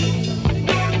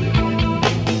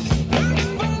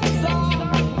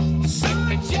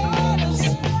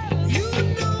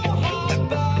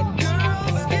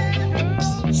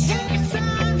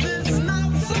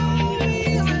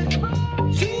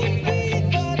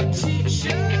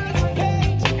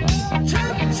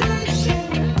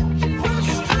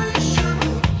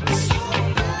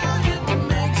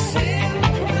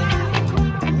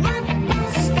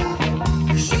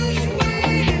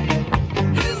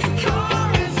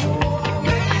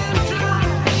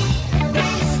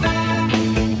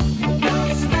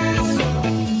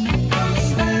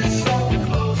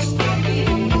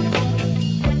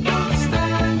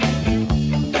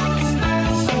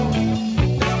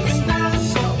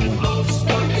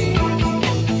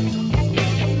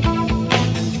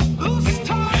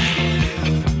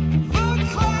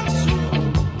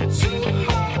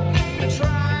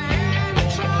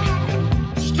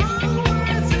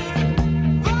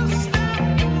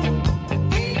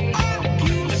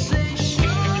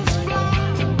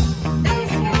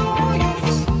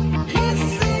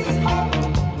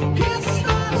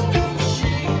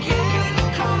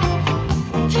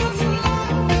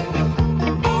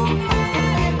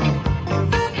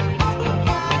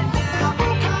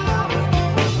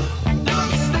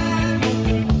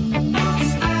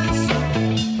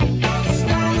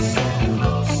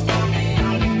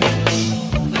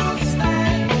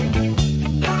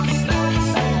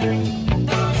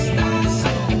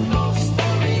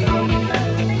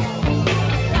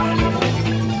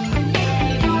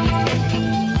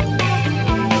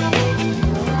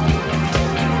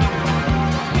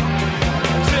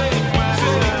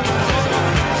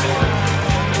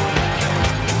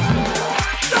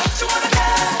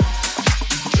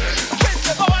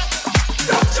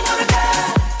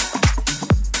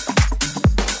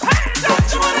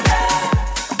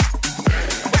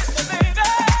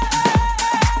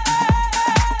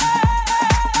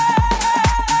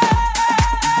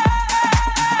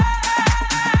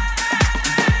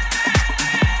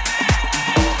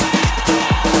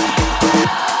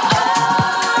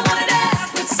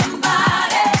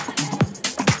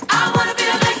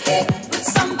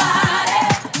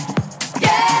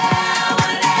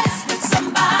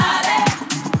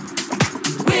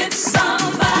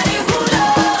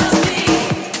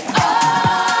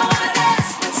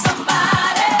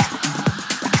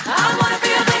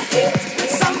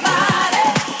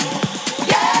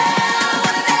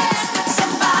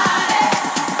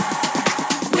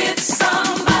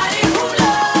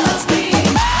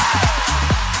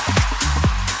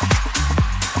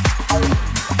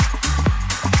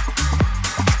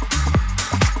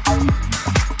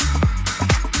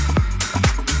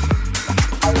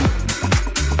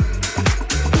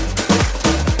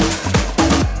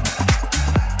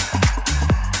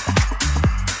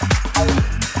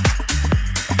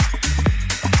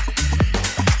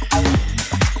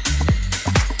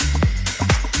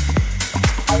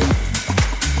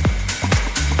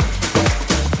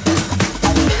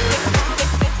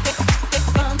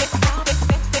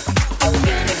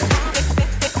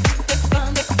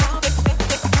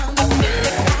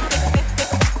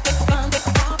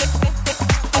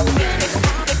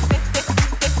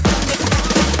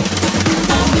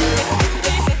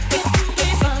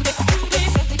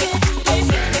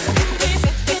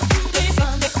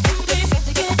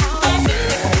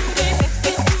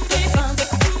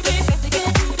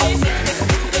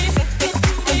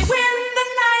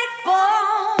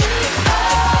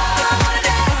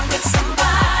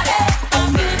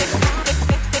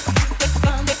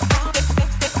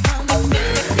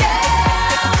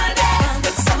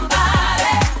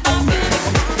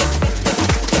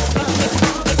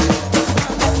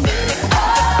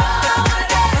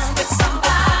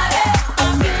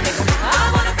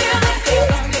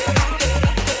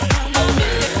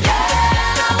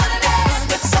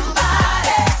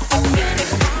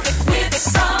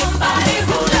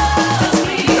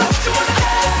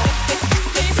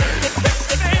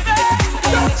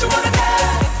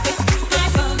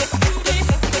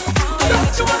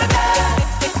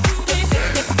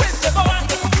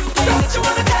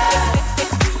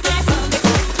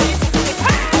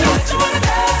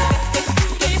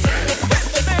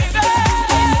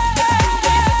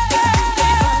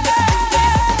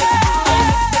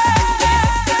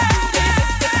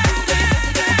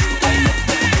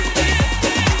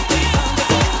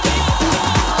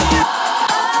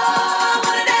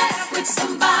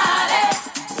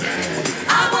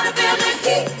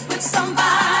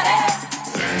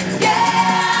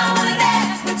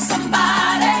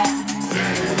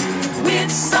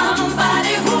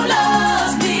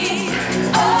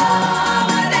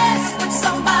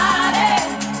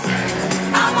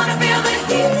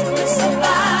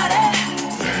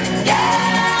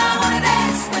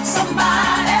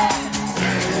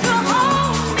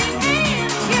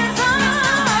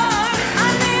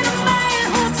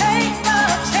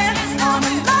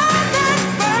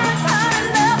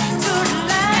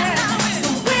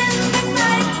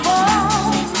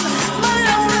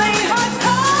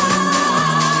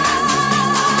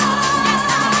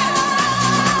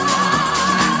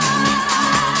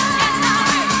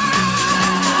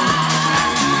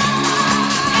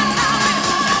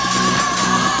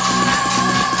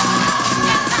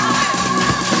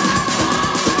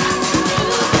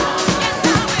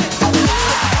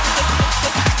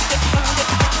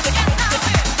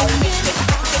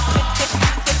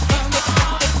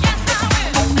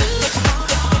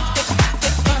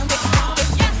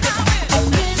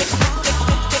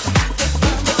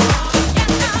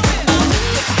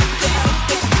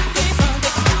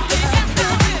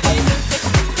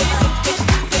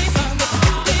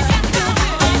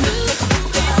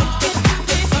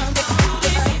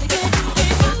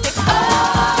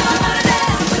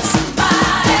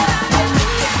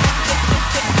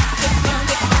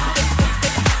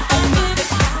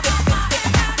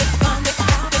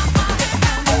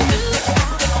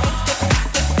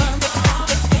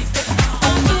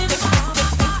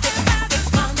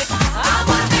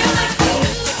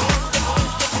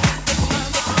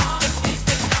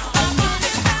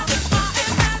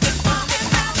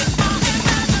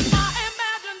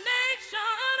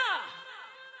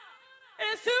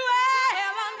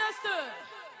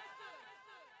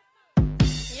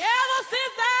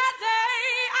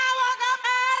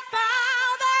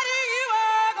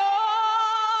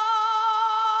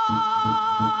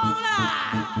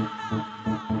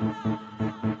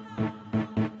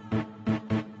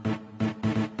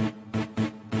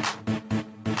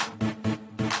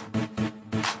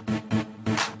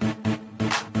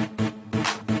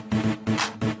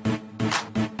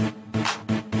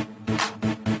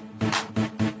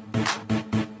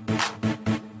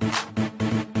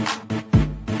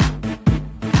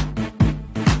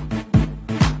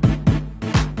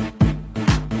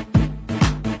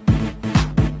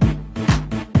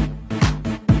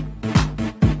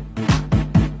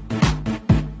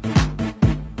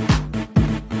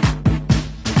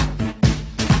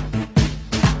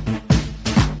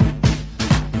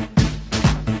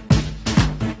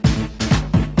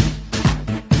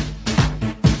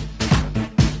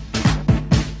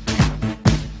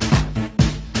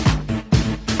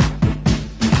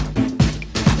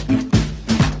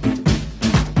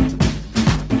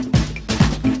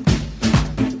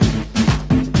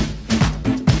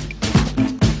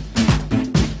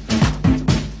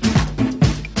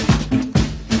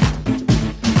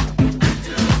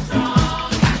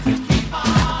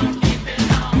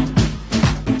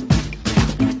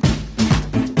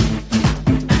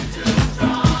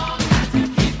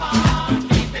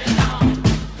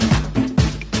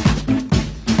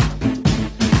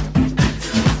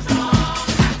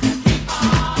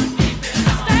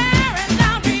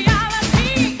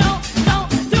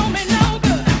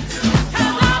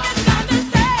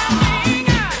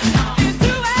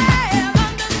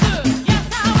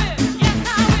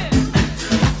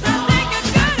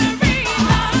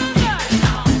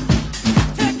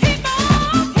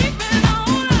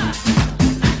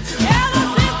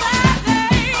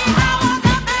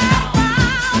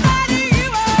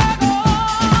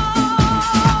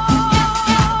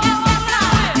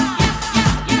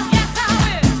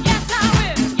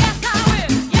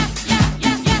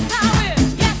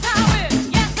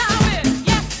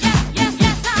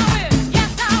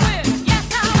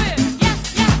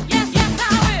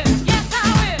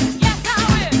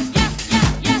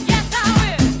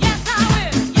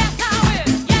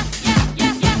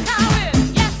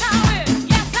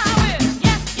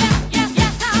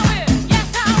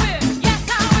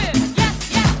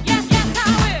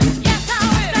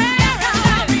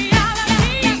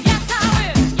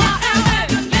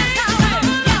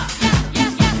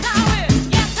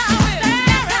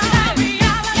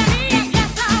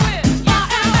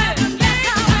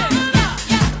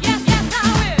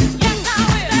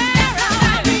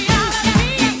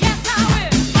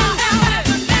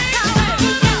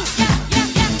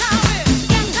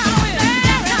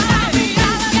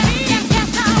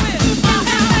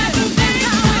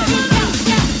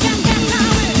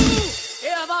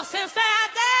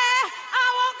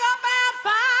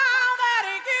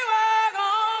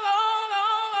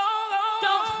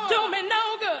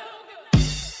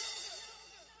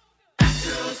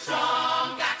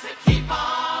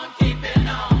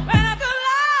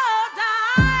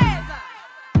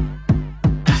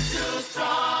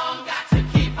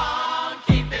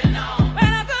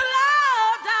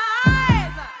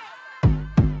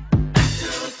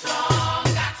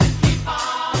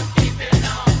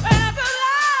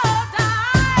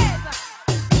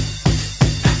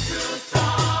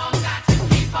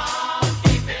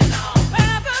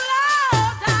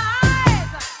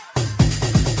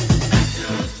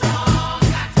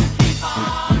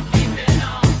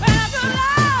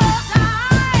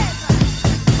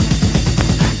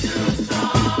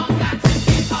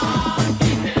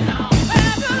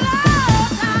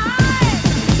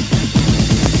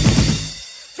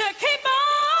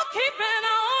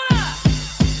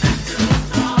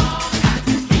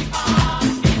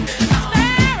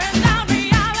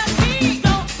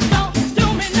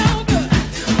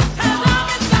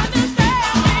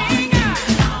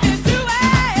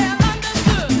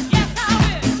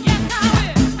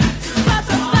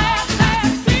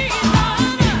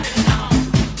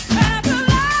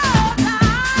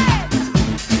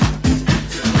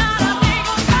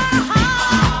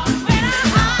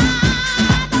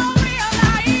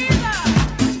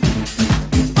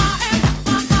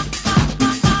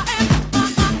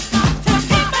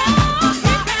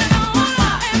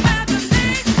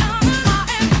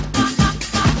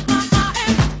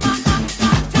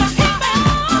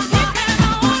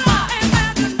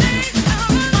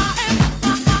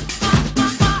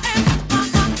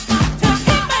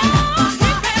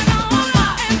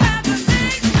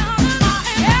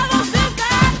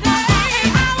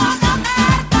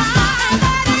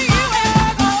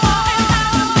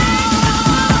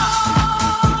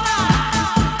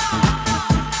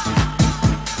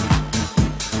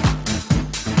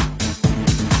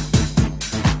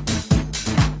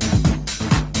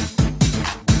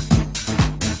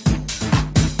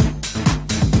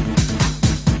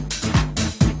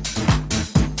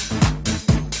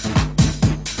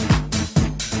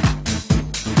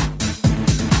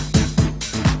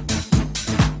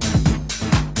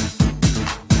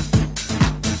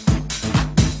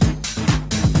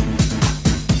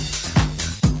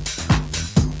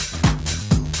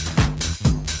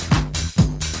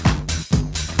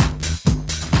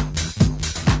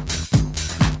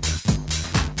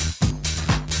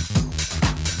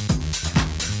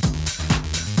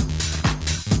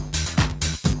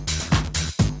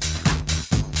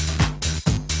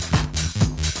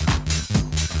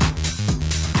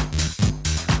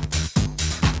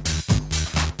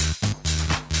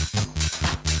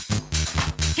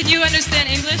 you understand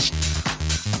English?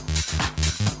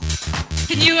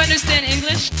 Can you understand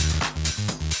English?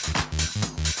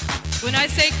 When I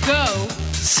say go,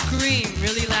 scream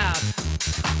really loud.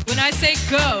 When I say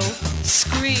go,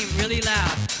 scream really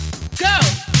loud. Go!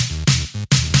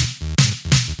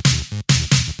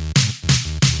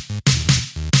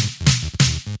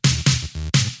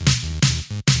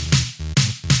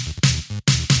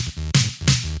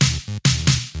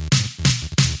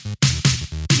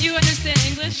 Can you understand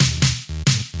English?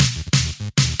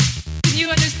 Can you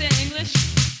understand English?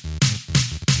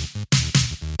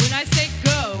 When I say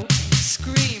go,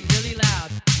 scream really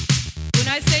loud. When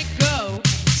I say go,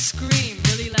 scream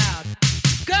really loud.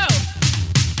 Go!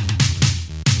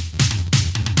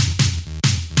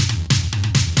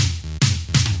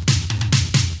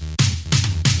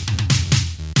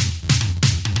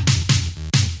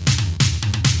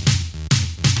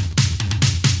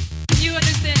 Can you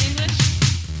understand English?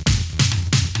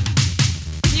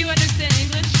 Can you understand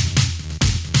English?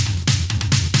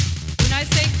 When I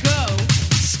say go,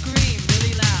 scream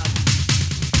really loud.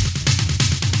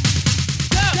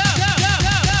 Go, go, go, go,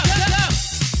 go, go, go.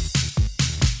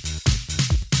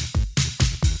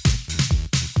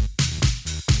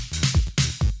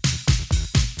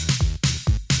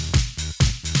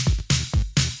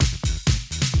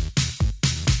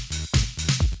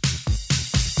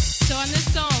 So on this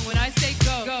song, when I say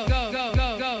go, go, go, go,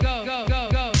 go, go, go, go, go,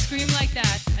 go, scream like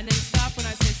that, and then stop when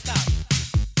I say stop.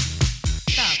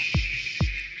 Stop.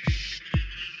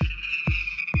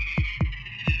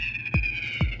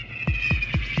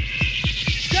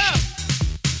 Go!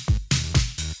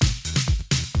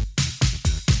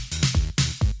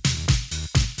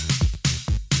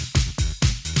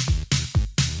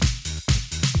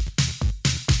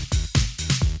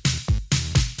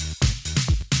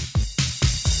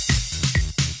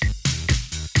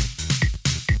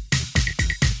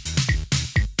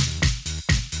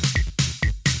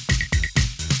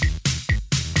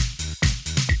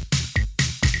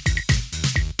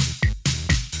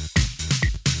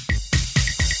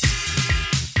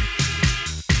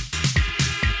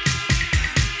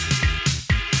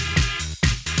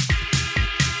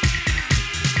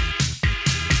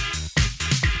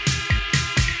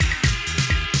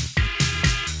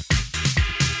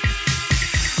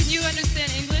 Can you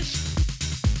understand English?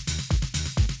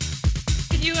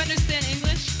 Can you understand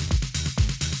English?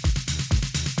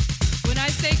 When I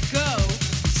say go,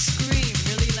 scream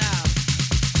really loud.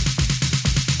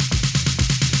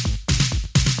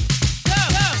 Go!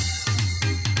 Go!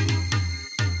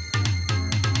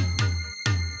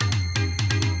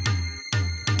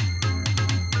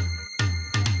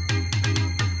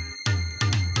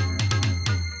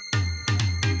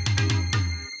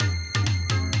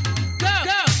 Go!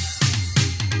 Go!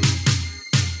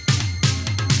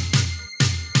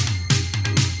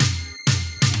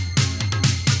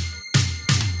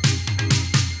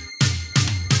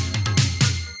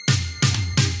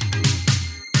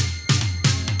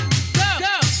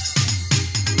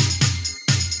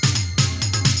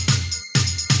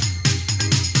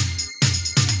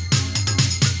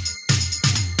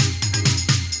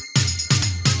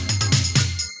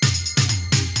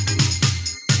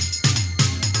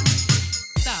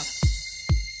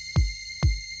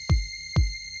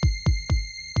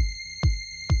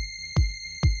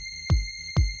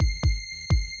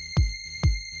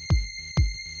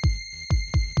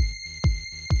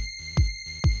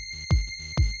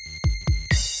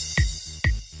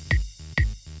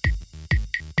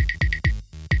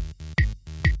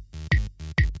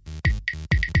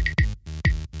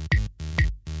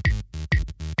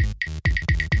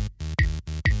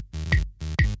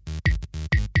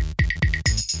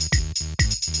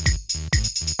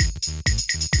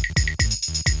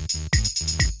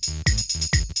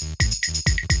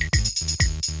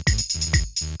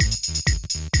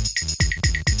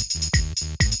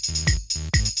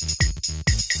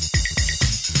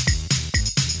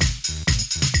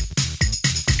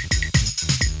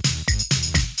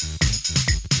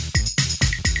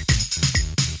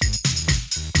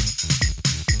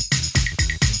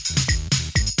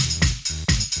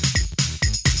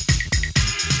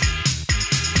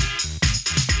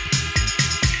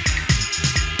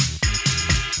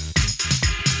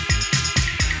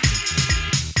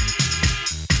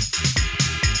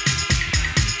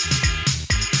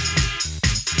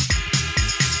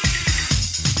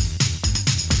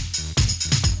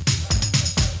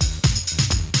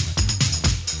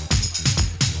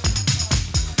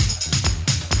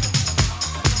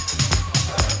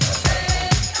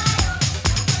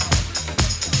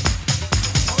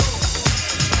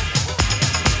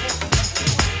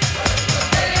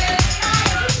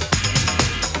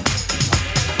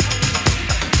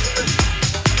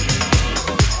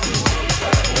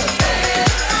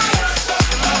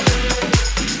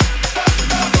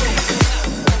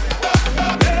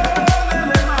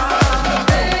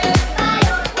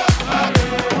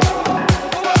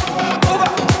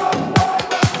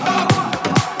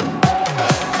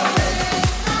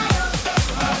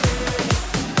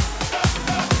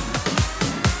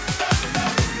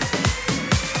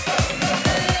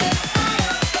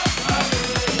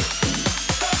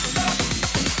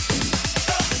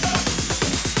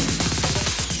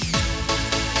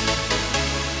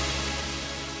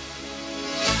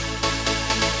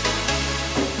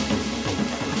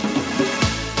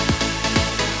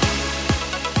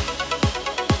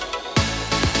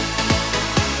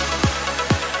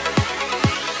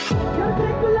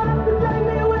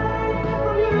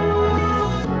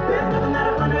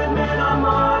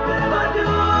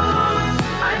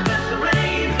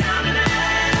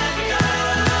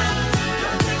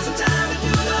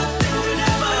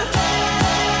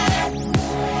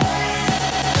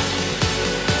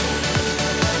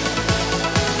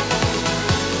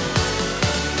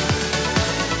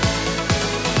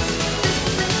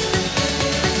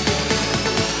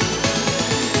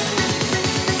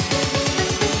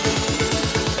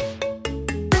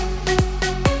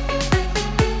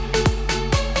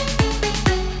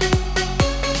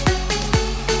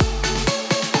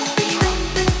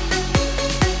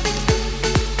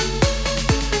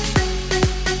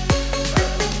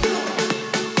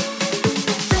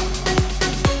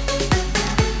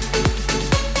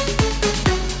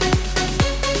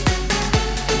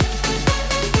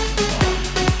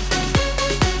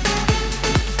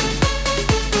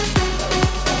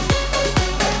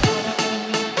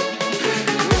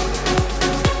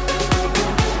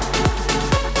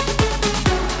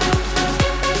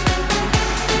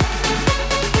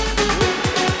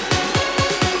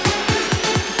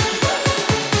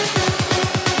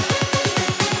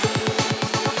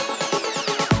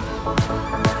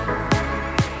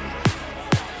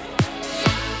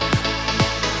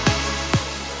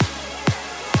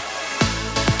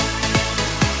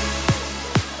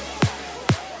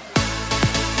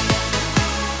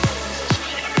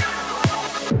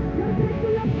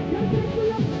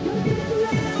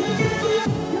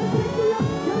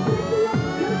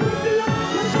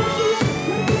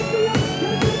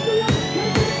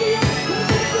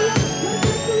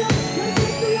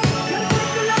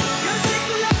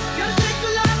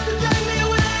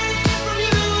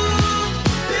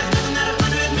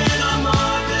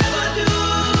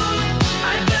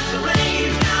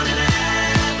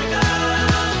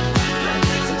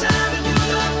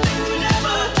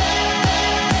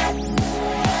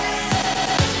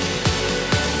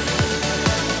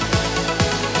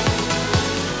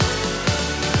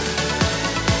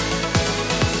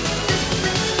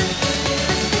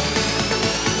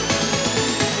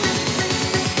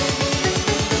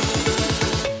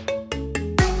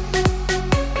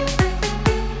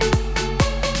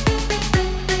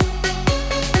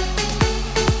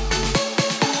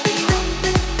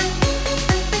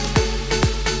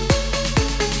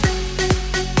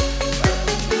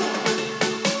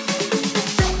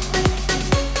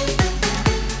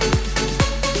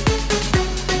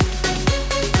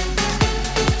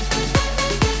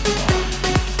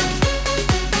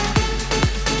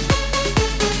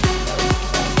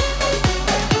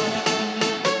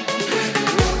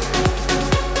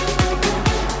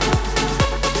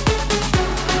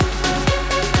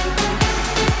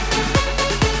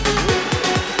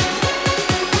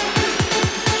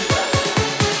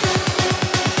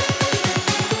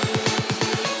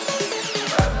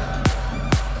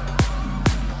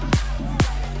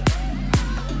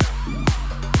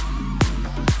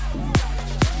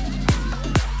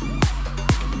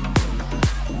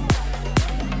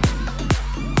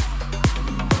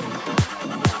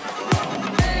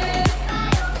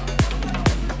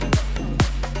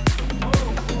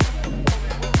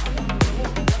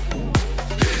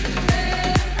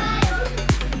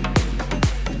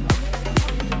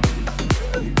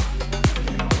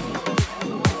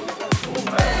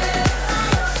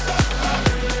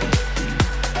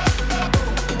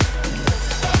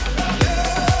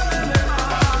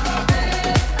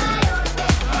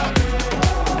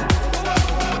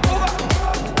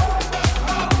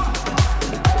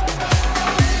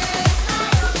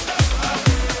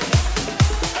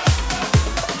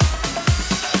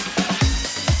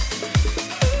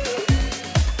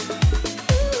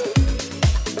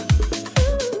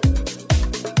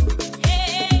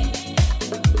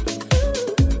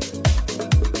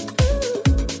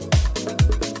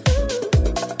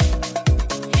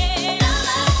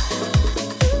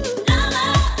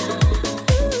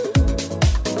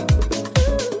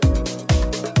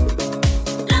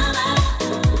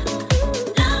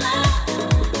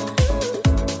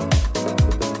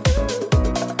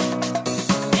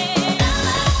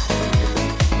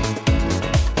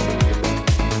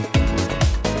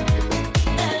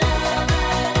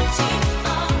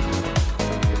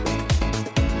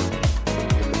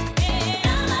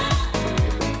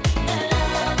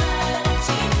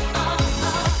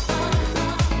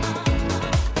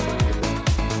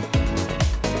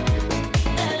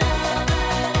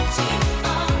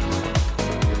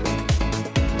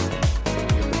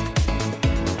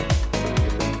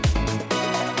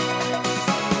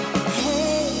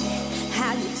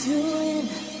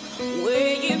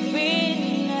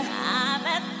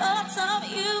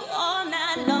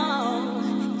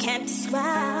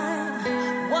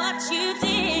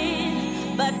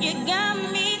 you got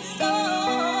me so.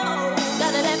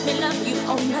 Gotta let me love you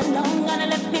all night long. Gotta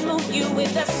let me move you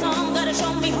with a song. Gotta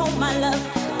show me home, my love.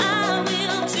 I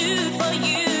will do for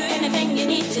you anything you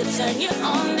need to turn you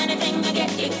on. Anything to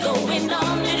get you going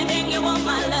on. Anything you want,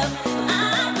 my love.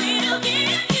 I will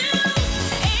give you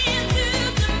into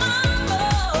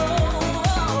tomorrow.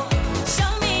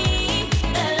 Show me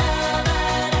the lover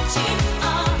that you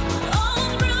are. All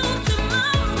through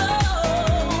tomorrow,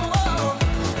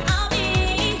 I'll be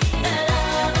the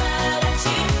lover that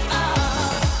you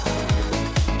are.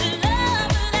 The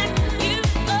lover that you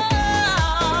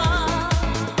are.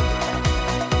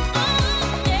 Oh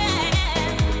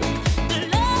yeah, the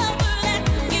lover that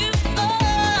you are.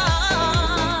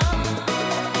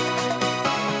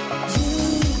 You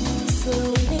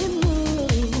slowly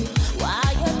move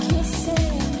while you're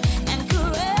kissing and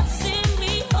caressing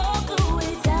me all the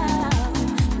way down.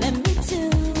 Let me do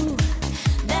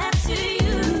that to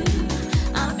you.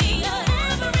 I'll be your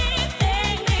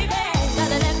everything, baby.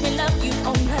 Gotta let me love you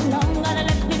all night long. Gotta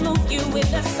let me move you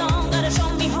with a song. Gotta show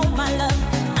me home, my love.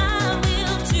 I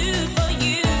will do for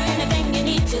you anything you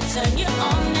need to turn you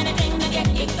on. Anything to get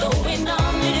you going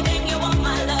on. Anything you want,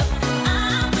 my love.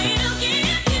 I will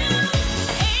give you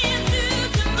into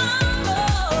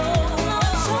tomorrow.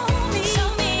 Show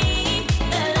me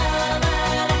the lover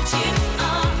that you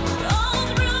are. All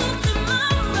through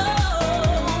tomorrow,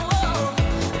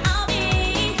 I'll be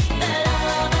the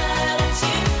lover that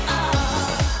you are.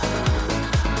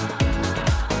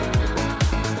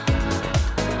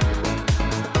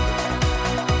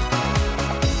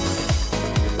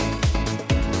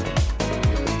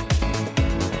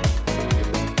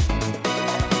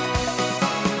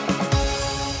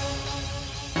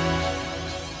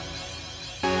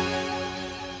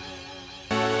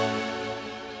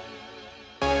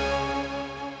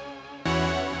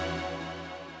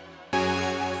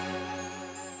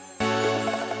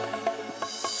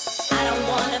 I don't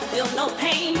wanna feel no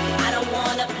pain. I don't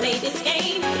wanna play this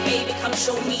game. Baby, come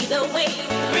show me the way.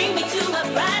 Bring me to a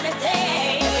brighter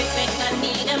day. Everything I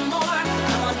need and more.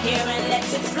 Come on here and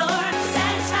let's explore.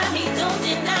 Satisfy me, don't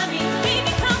deny me.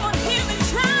 Baby, come on here and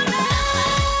try me.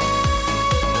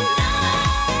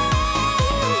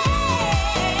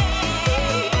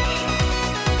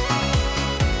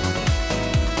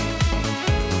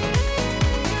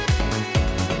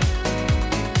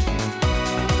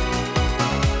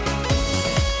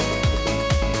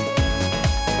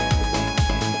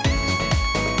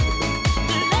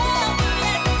 The lover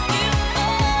that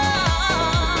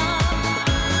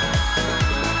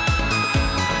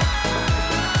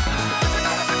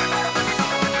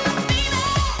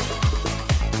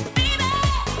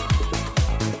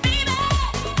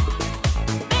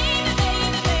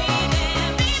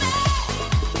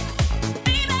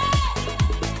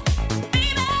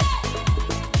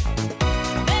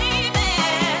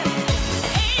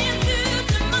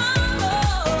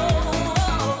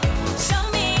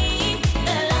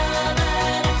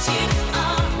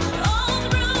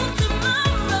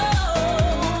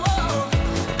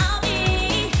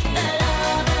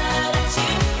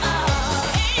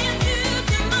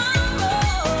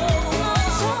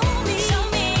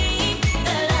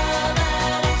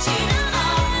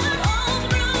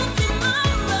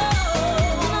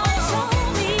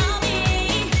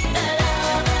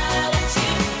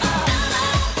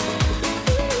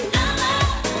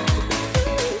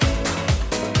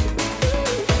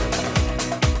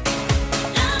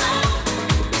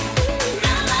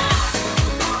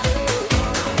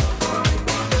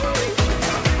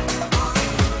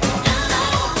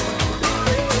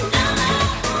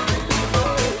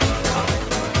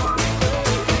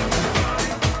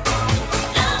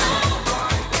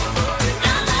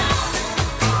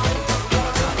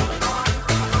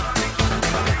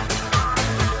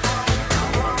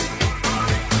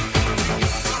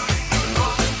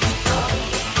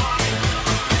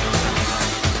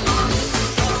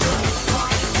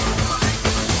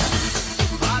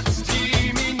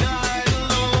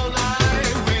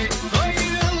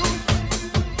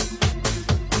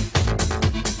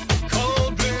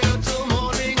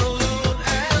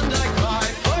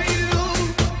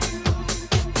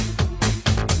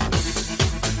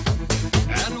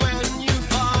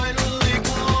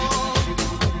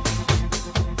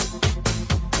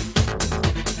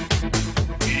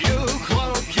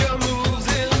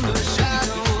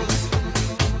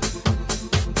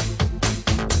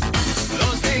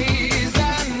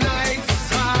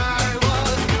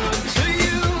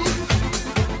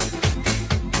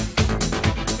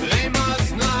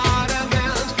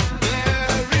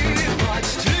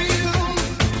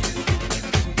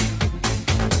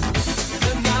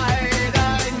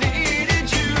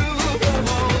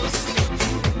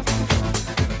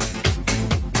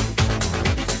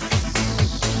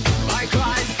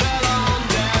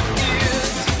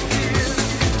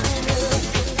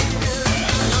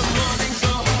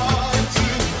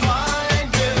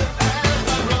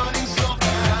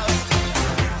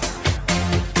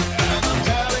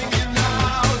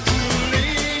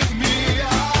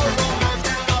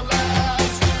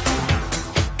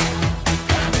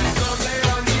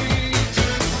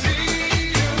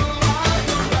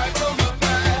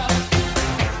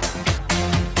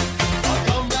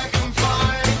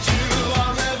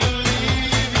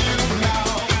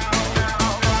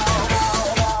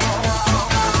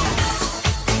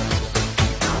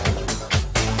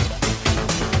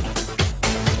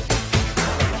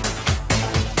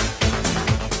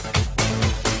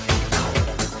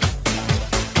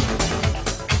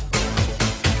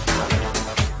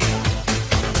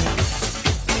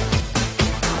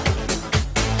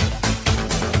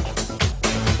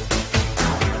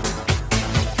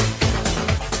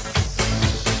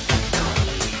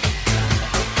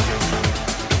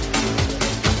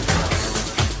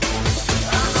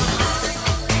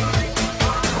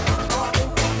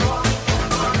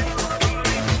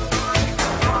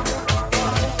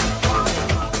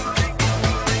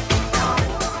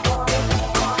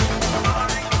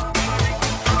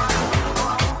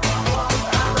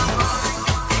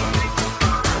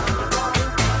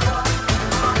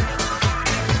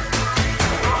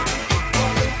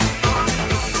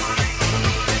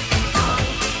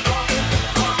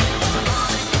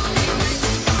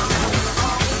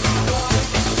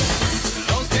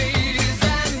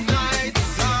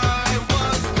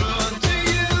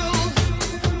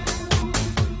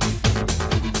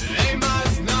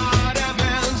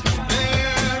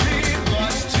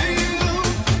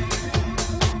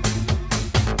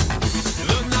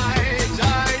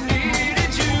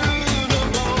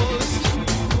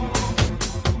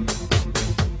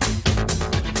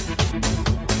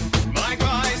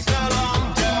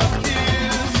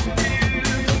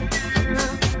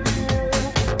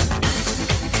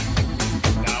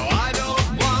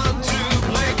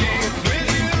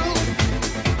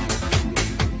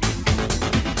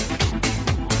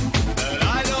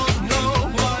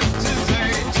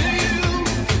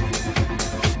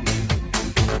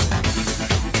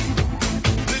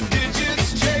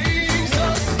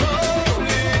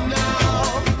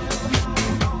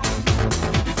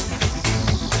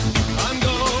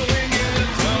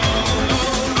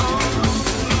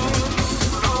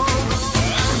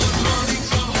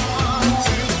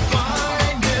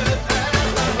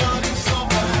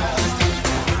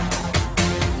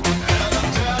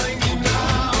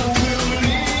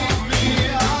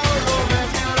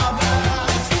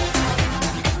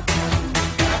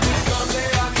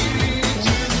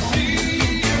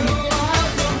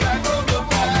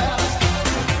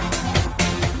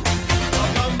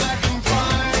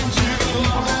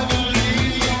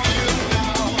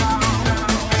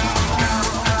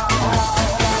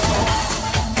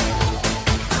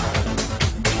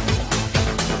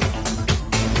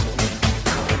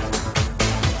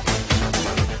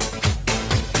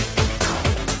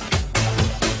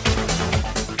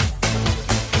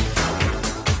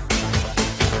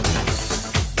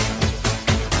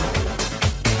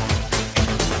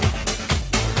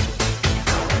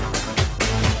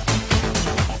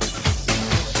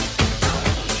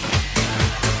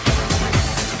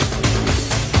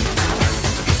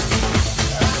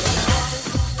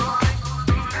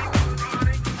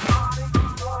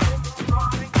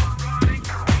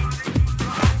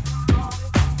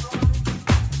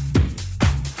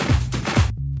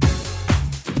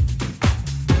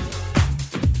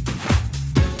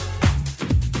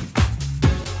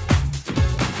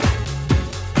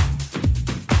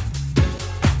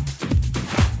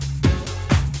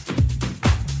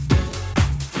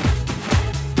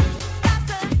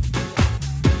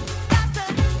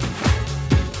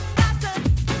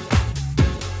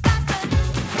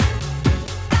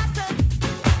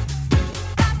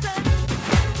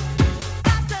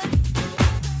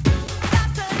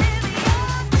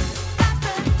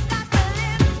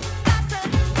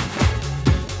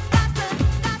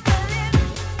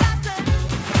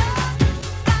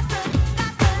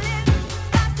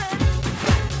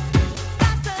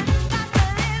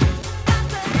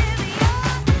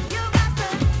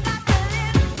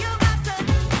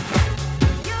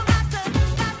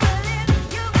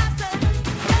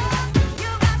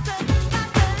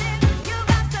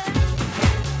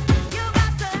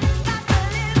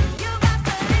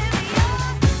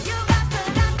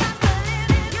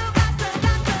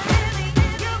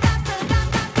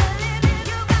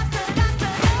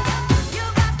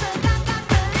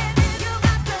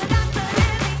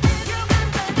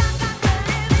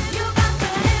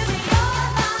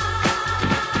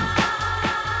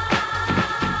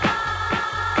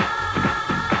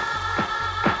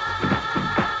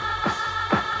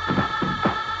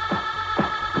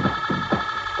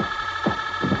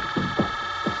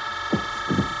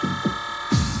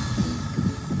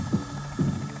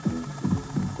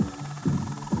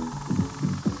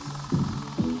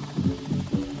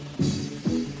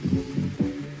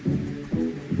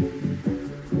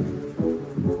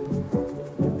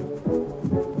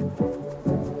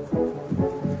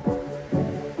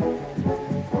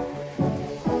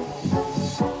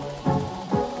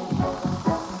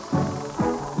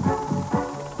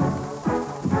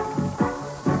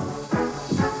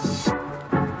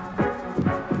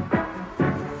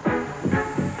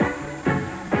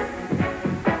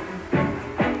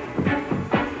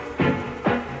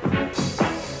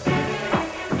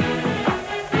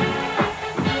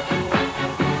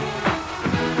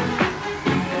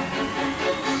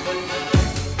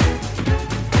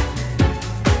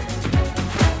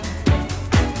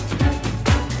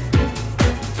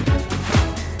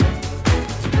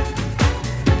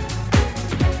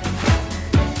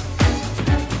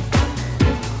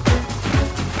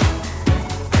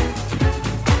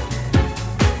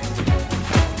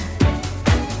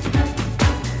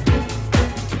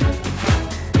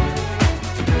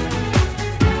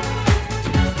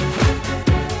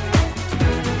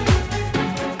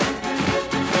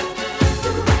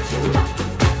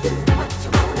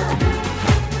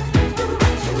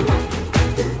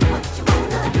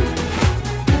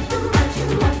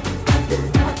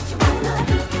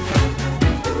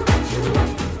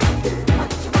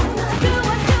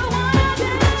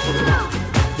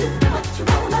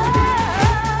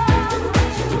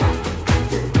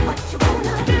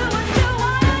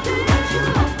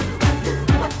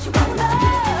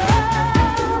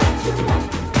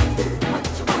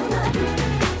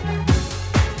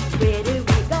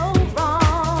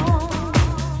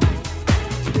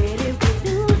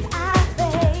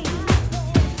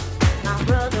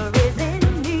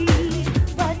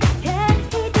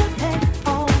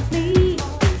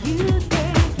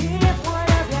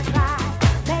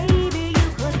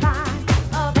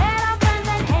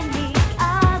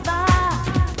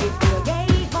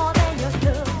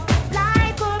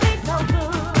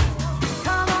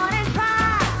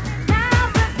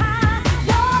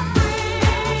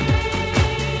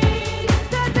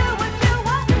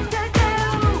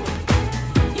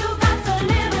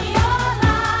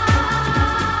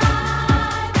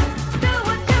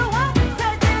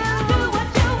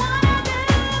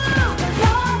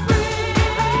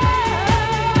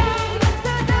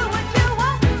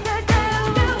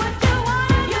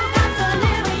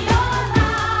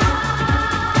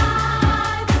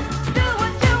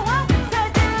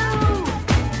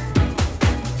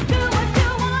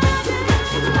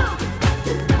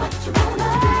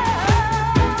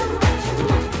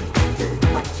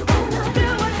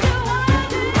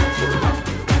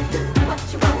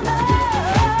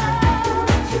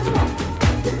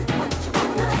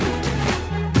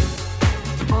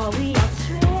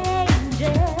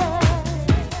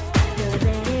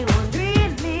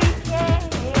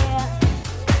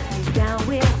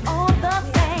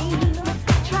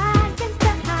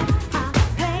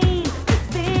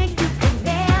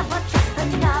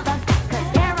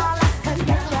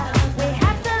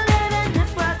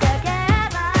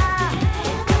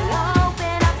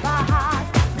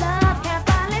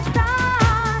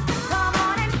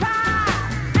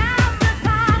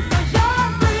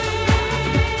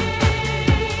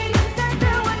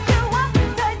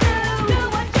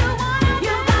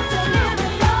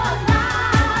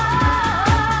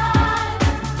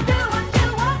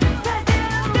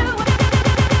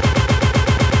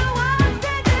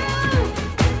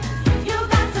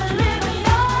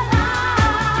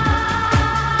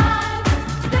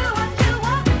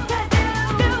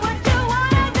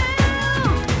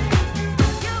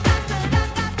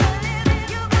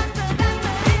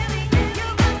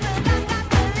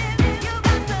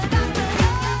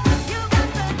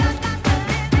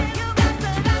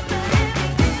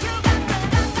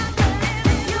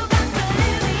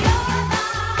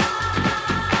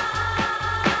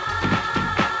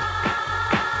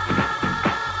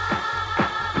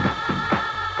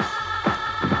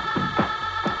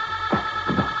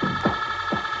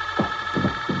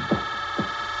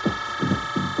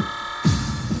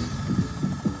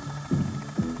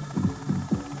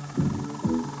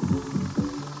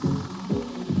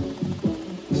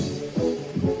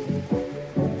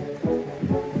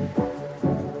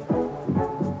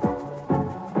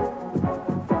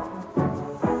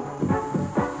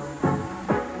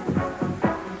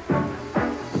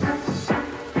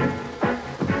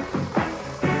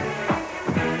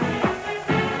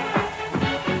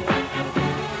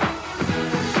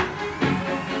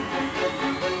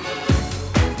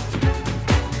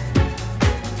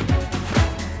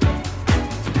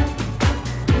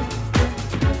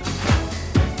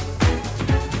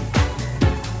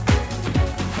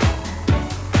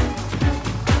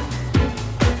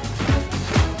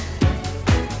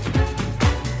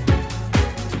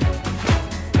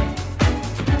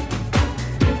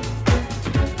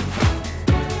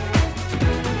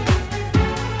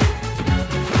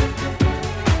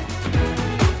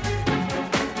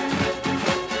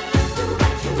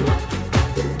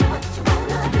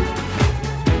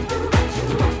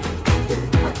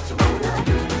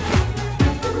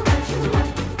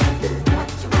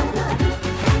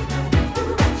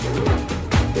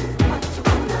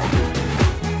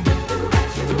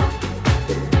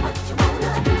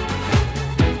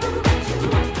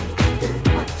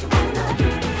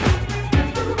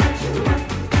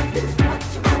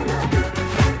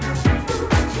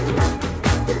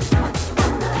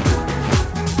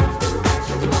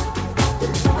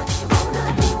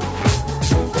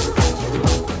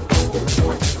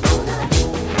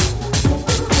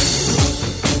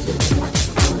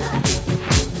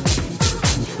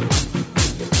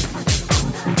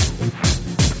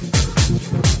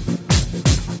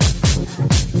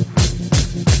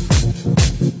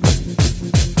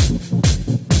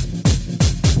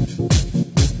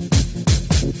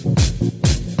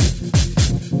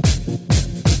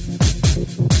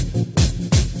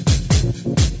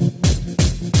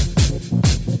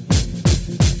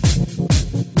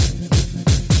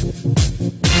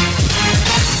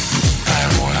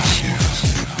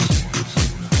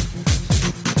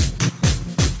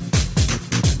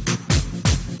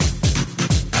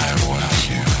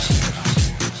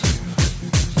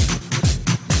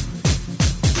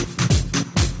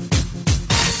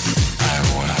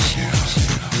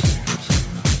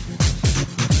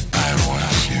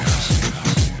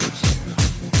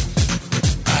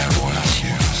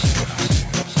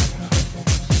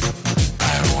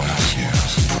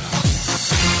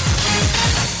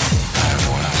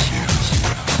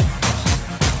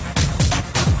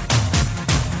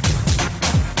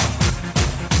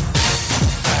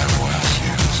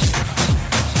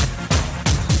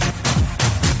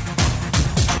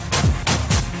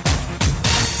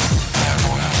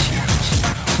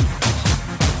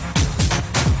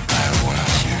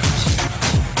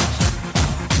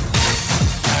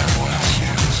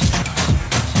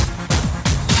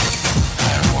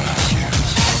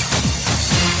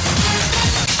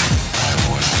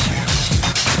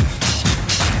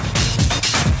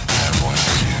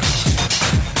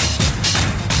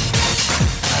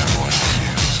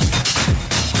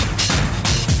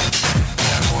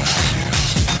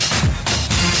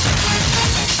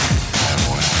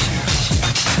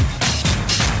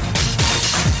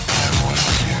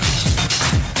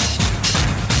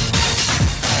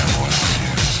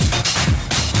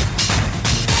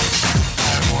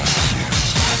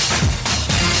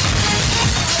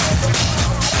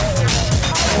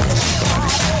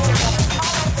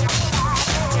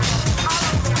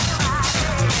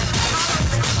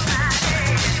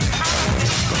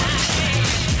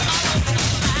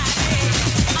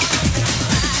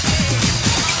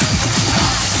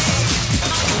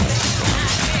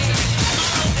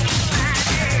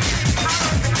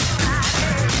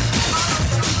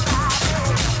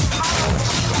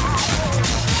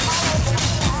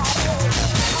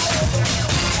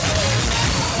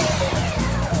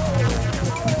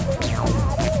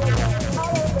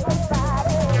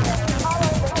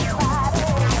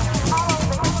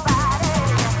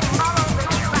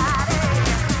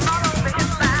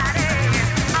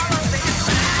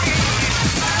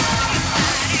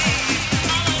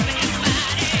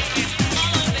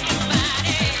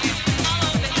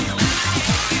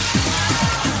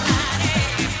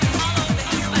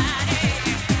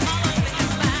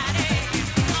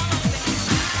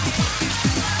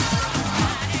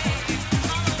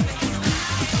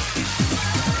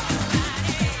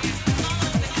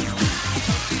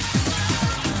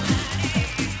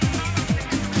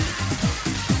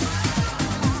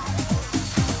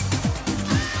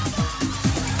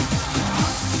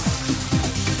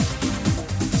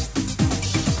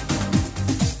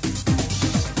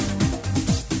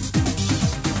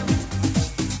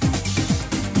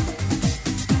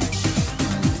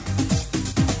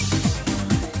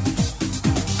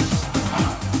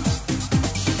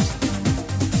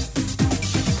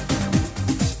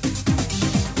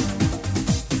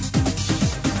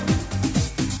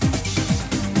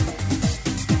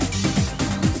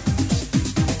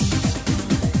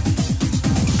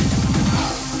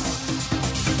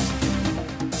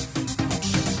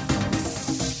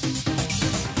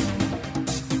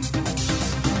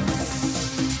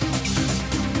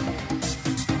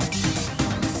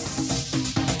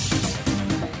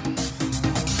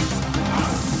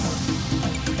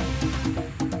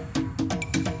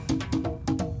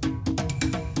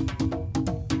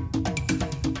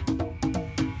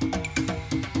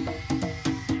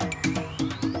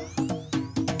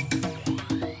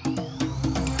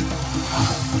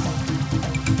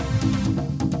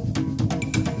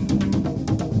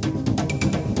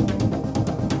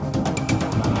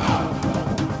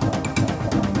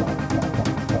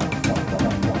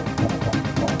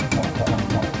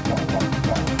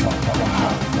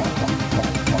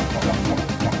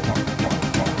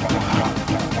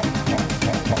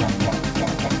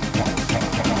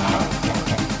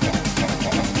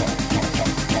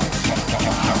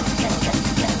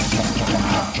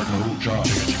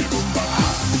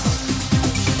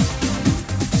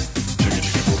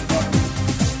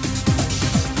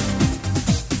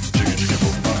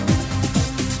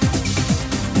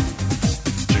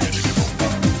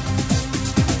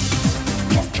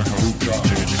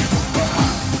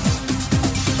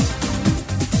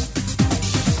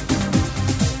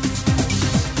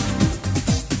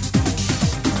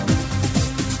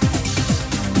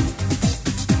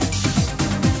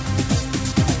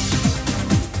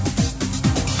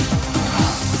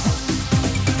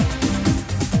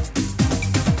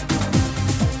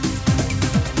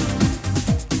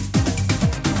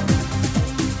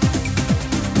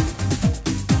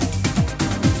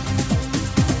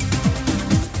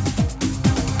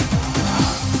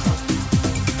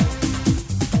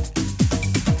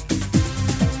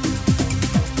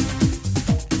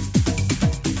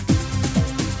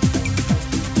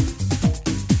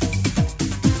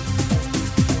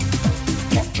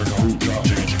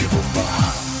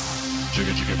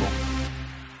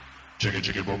Jigga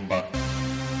jigga boom ba.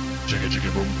 Jigga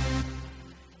jigga boom.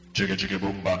 Jigga jigga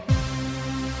boom ba.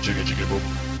 Jigga jigga boom.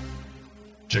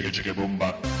 Jigga jigga boom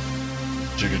ba.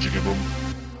 Jigga jigga boom.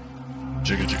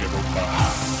 Jigga jigga boom ba.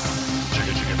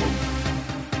 Jigga jigga boom.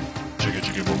 Jigga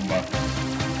jigga boom ba.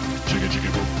 Jigga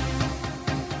jigga boom.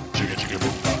 Jigga jigga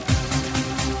boom ba.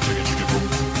 Jigga jigga boom.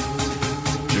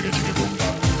 Jigga jigga boom ba.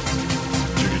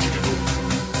 Jigga jigga boom.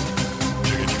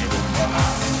 Jigga jigga boom ba.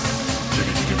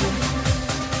 Jigga jigga boom.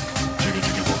 Jigga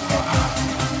jigga boom ba.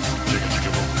 Jigga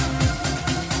jigga boom.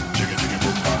 Jigga jigga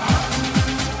boom ba.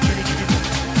 Jigga jigga boom.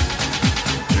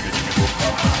 Jigga jigga boom ba.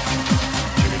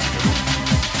 Jigga jigga boom.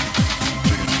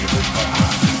 Jigga jigga boom ba.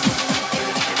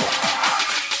 Jigga jigga boom.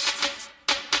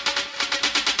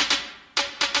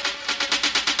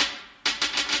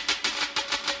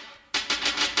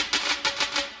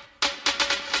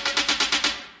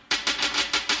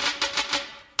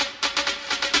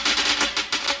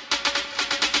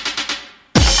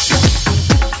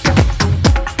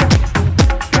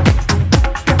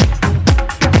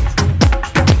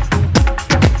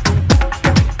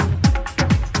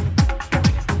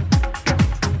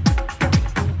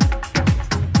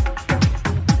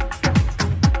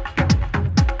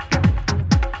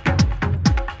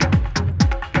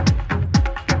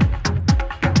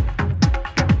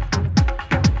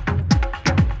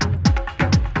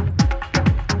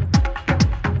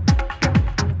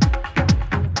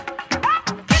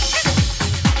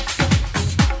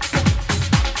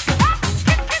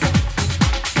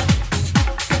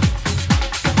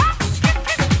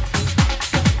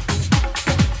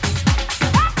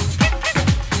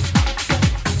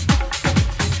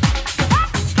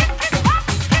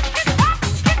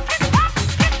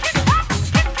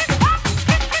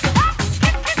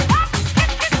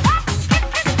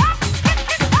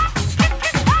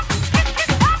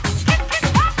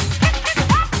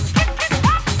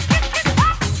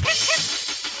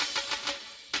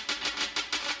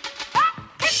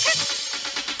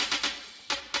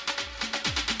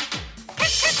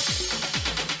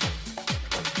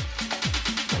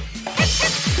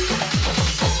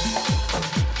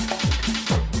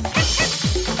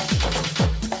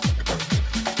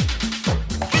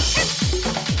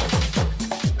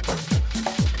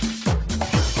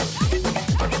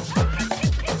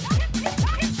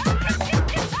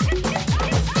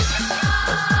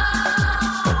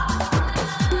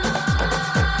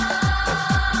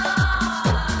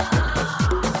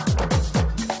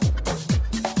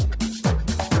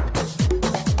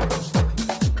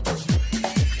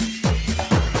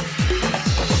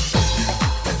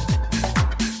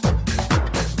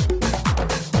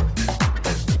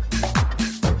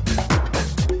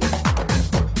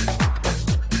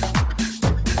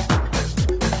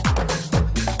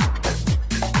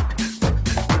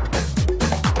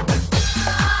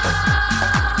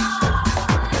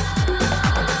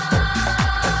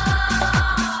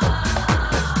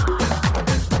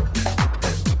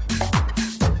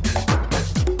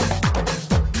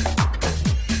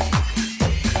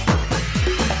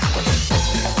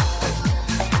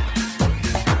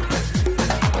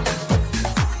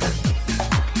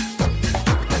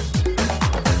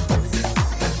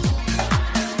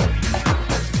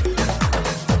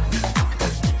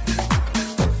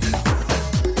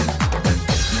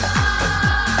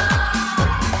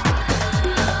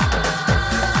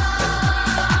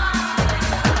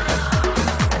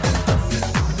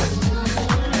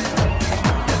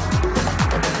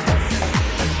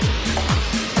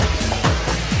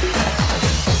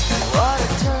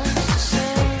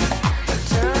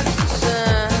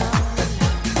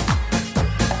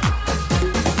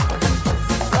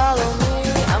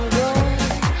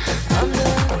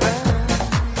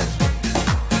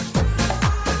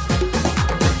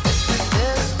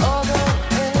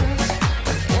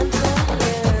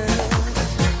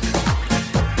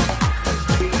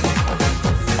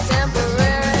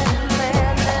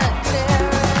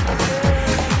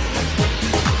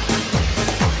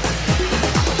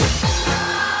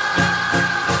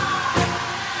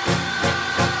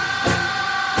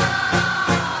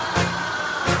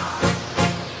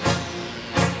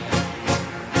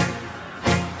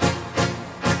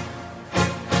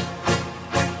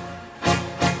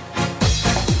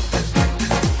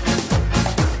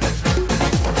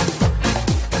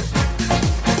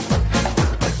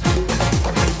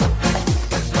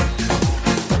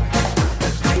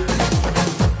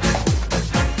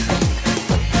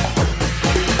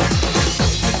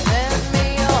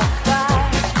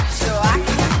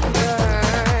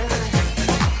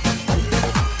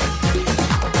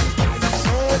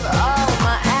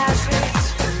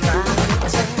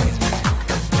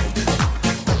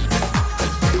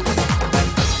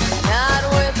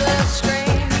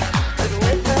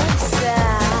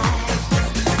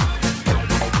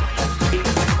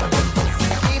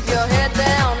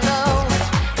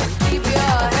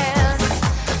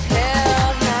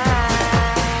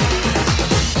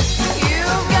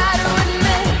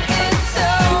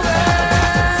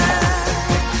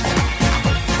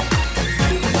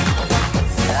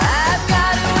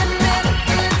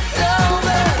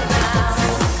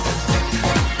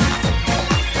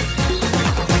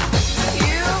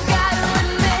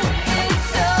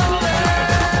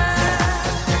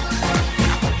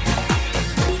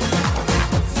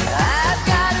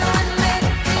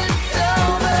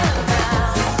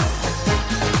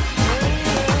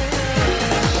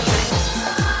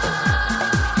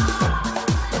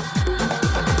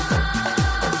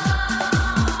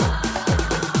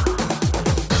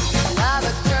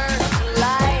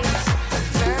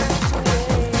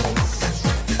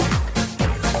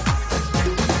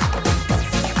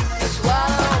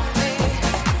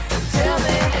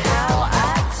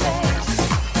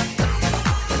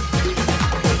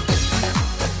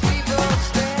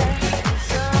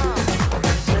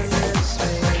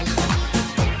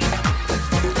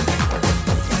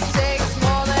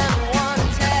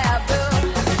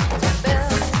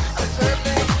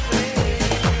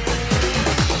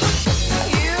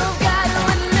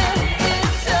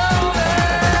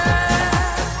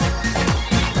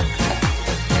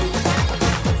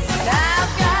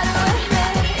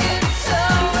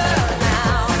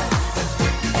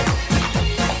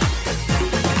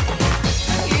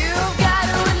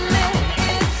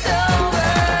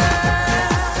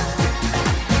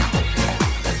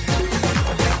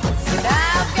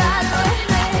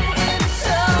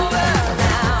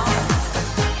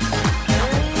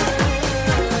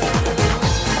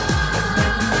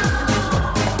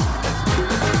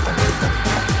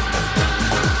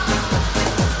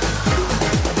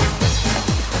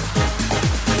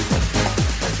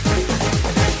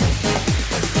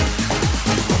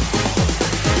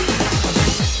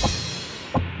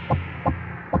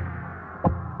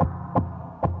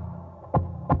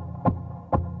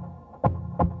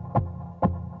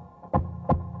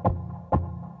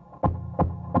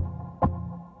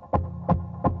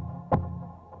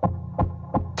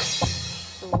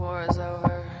 The war is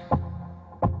over.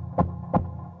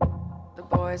 The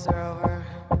boys are over.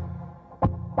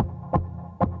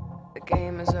 The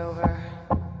game is over.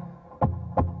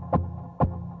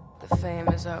 The fame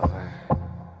is over.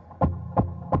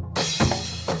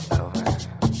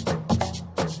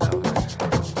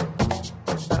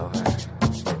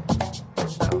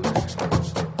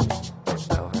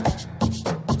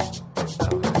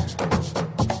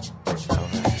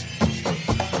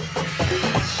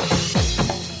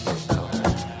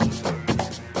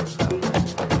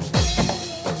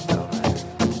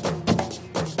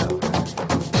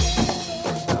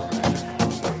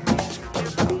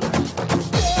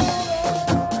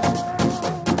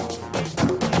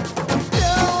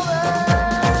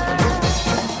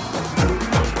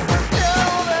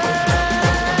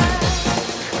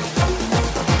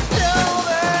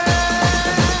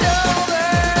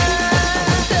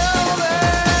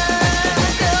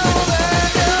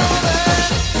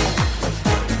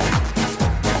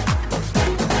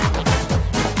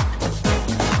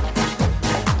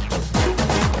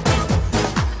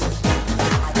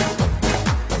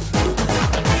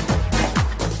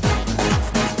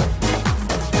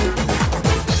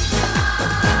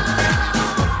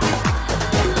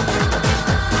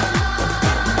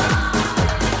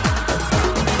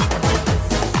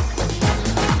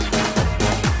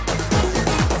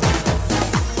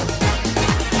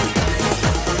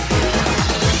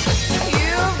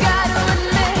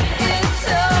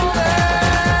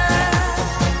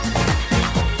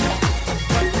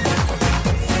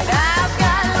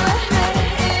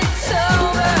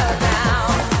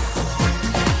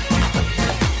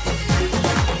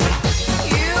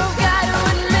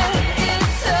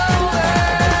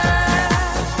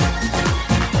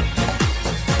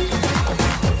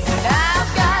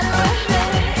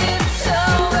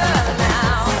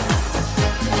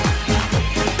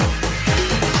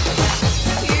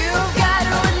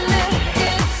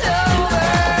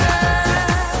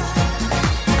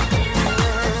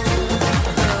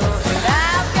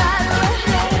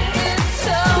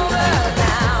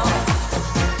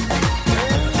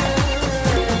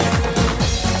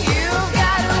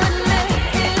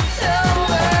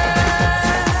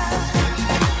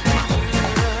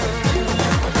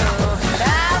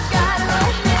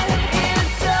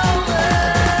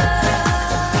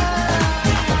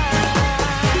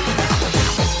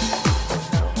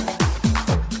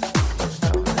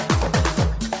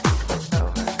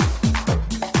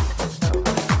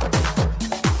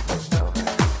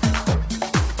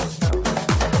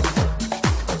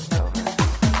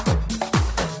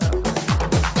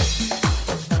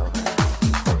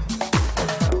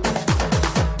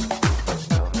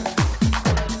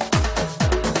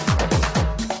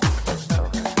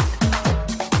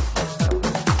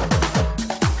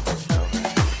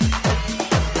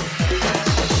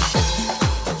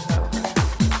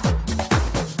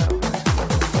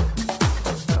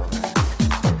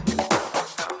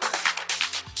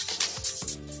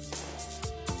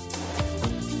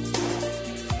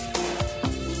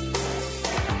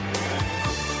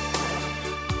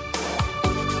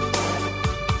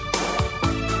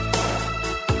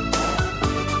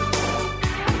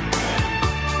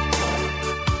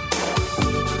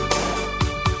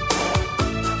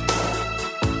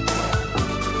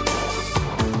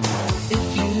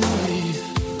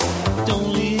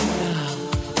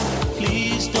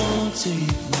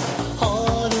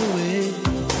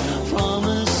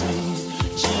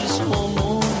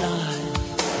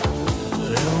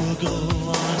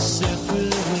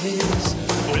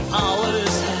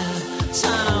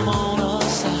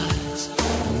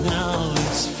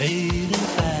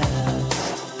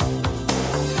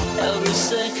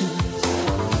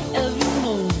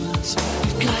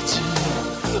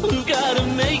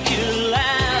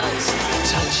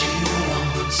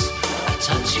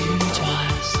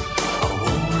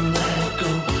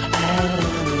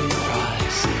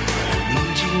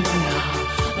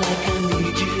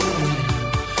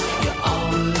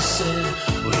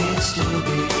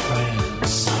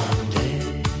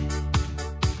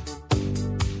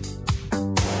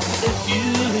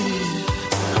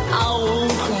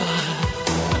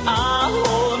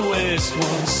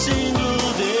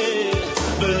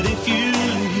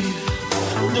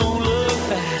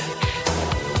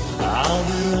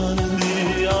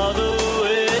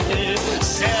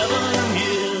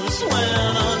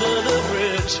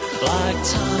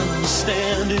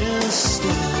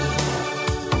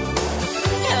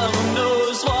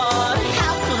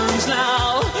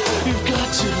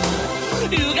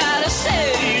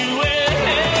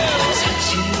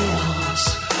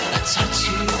 Touch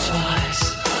you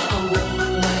twice, I won't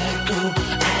let go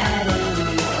at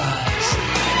any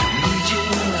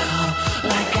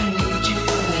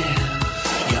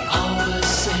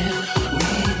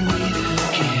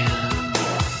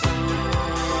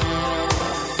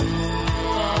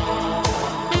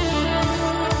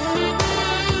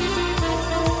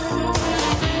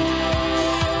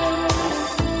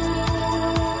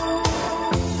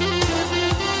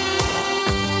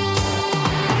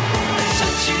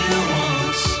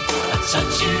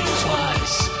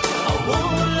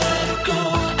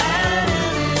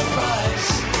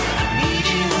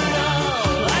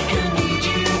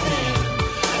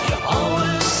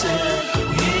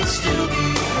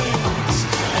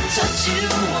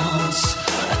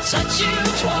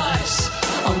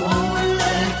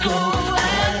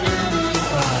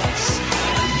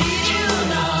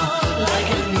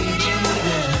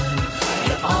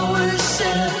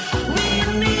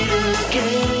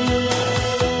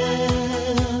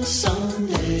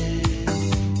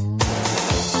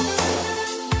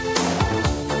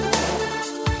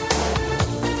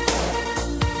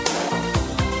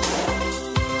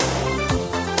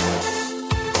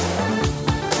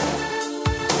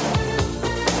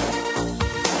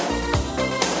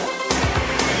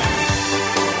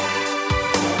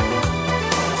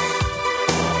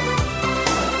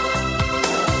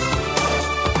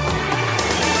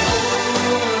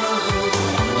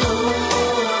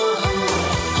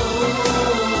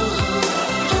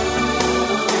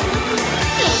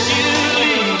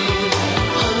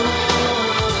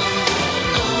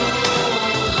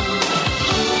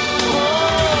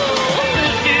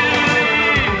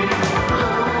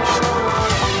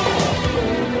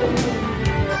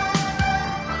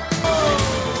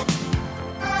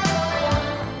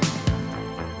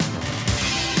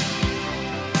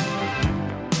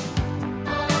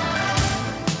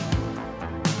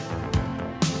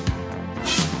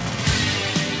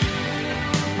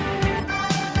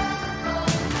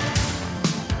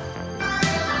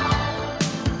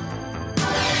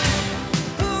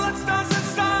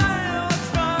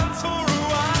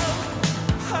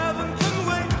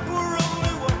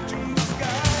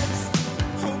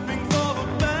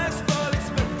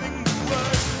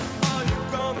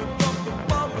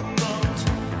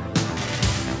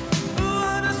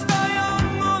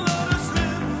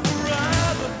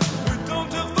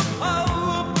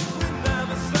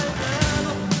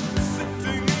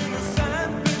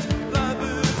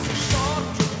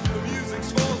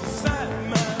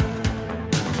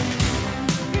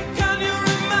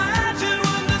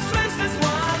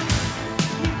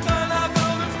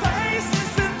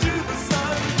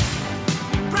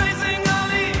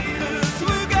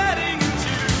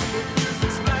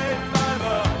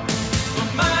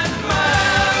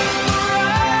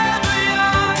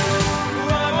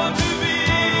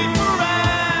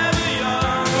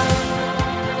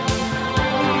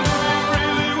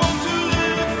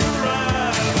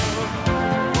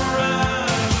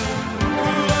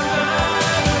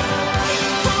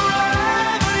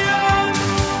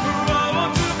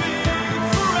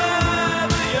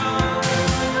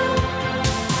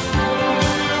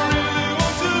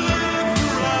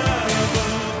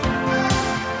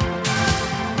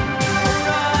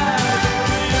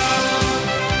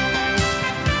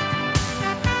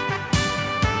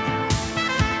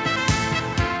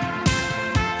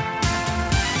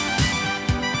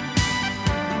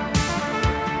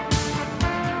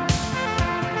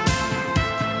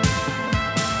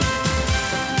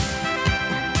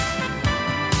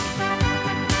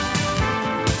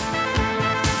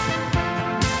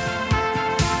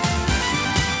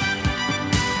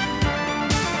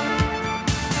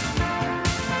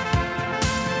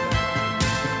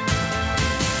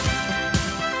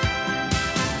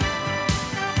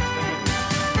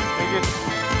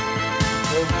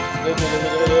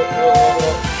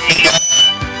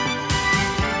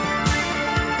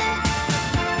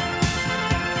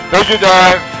Thank you,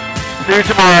 Dive. See you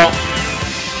tomorrow.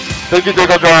 Thank you,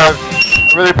 Diggle Drive.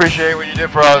 I really appreciate what you did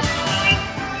for us.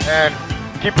 And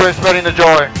keep spreading the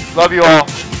joy. Love you all.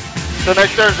 Till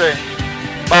next Thursday.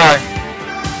 Bye.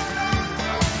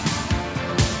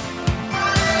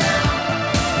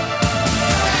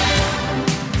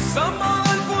 Some are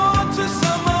like water,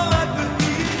 some are like the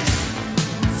heat.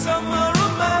 Some are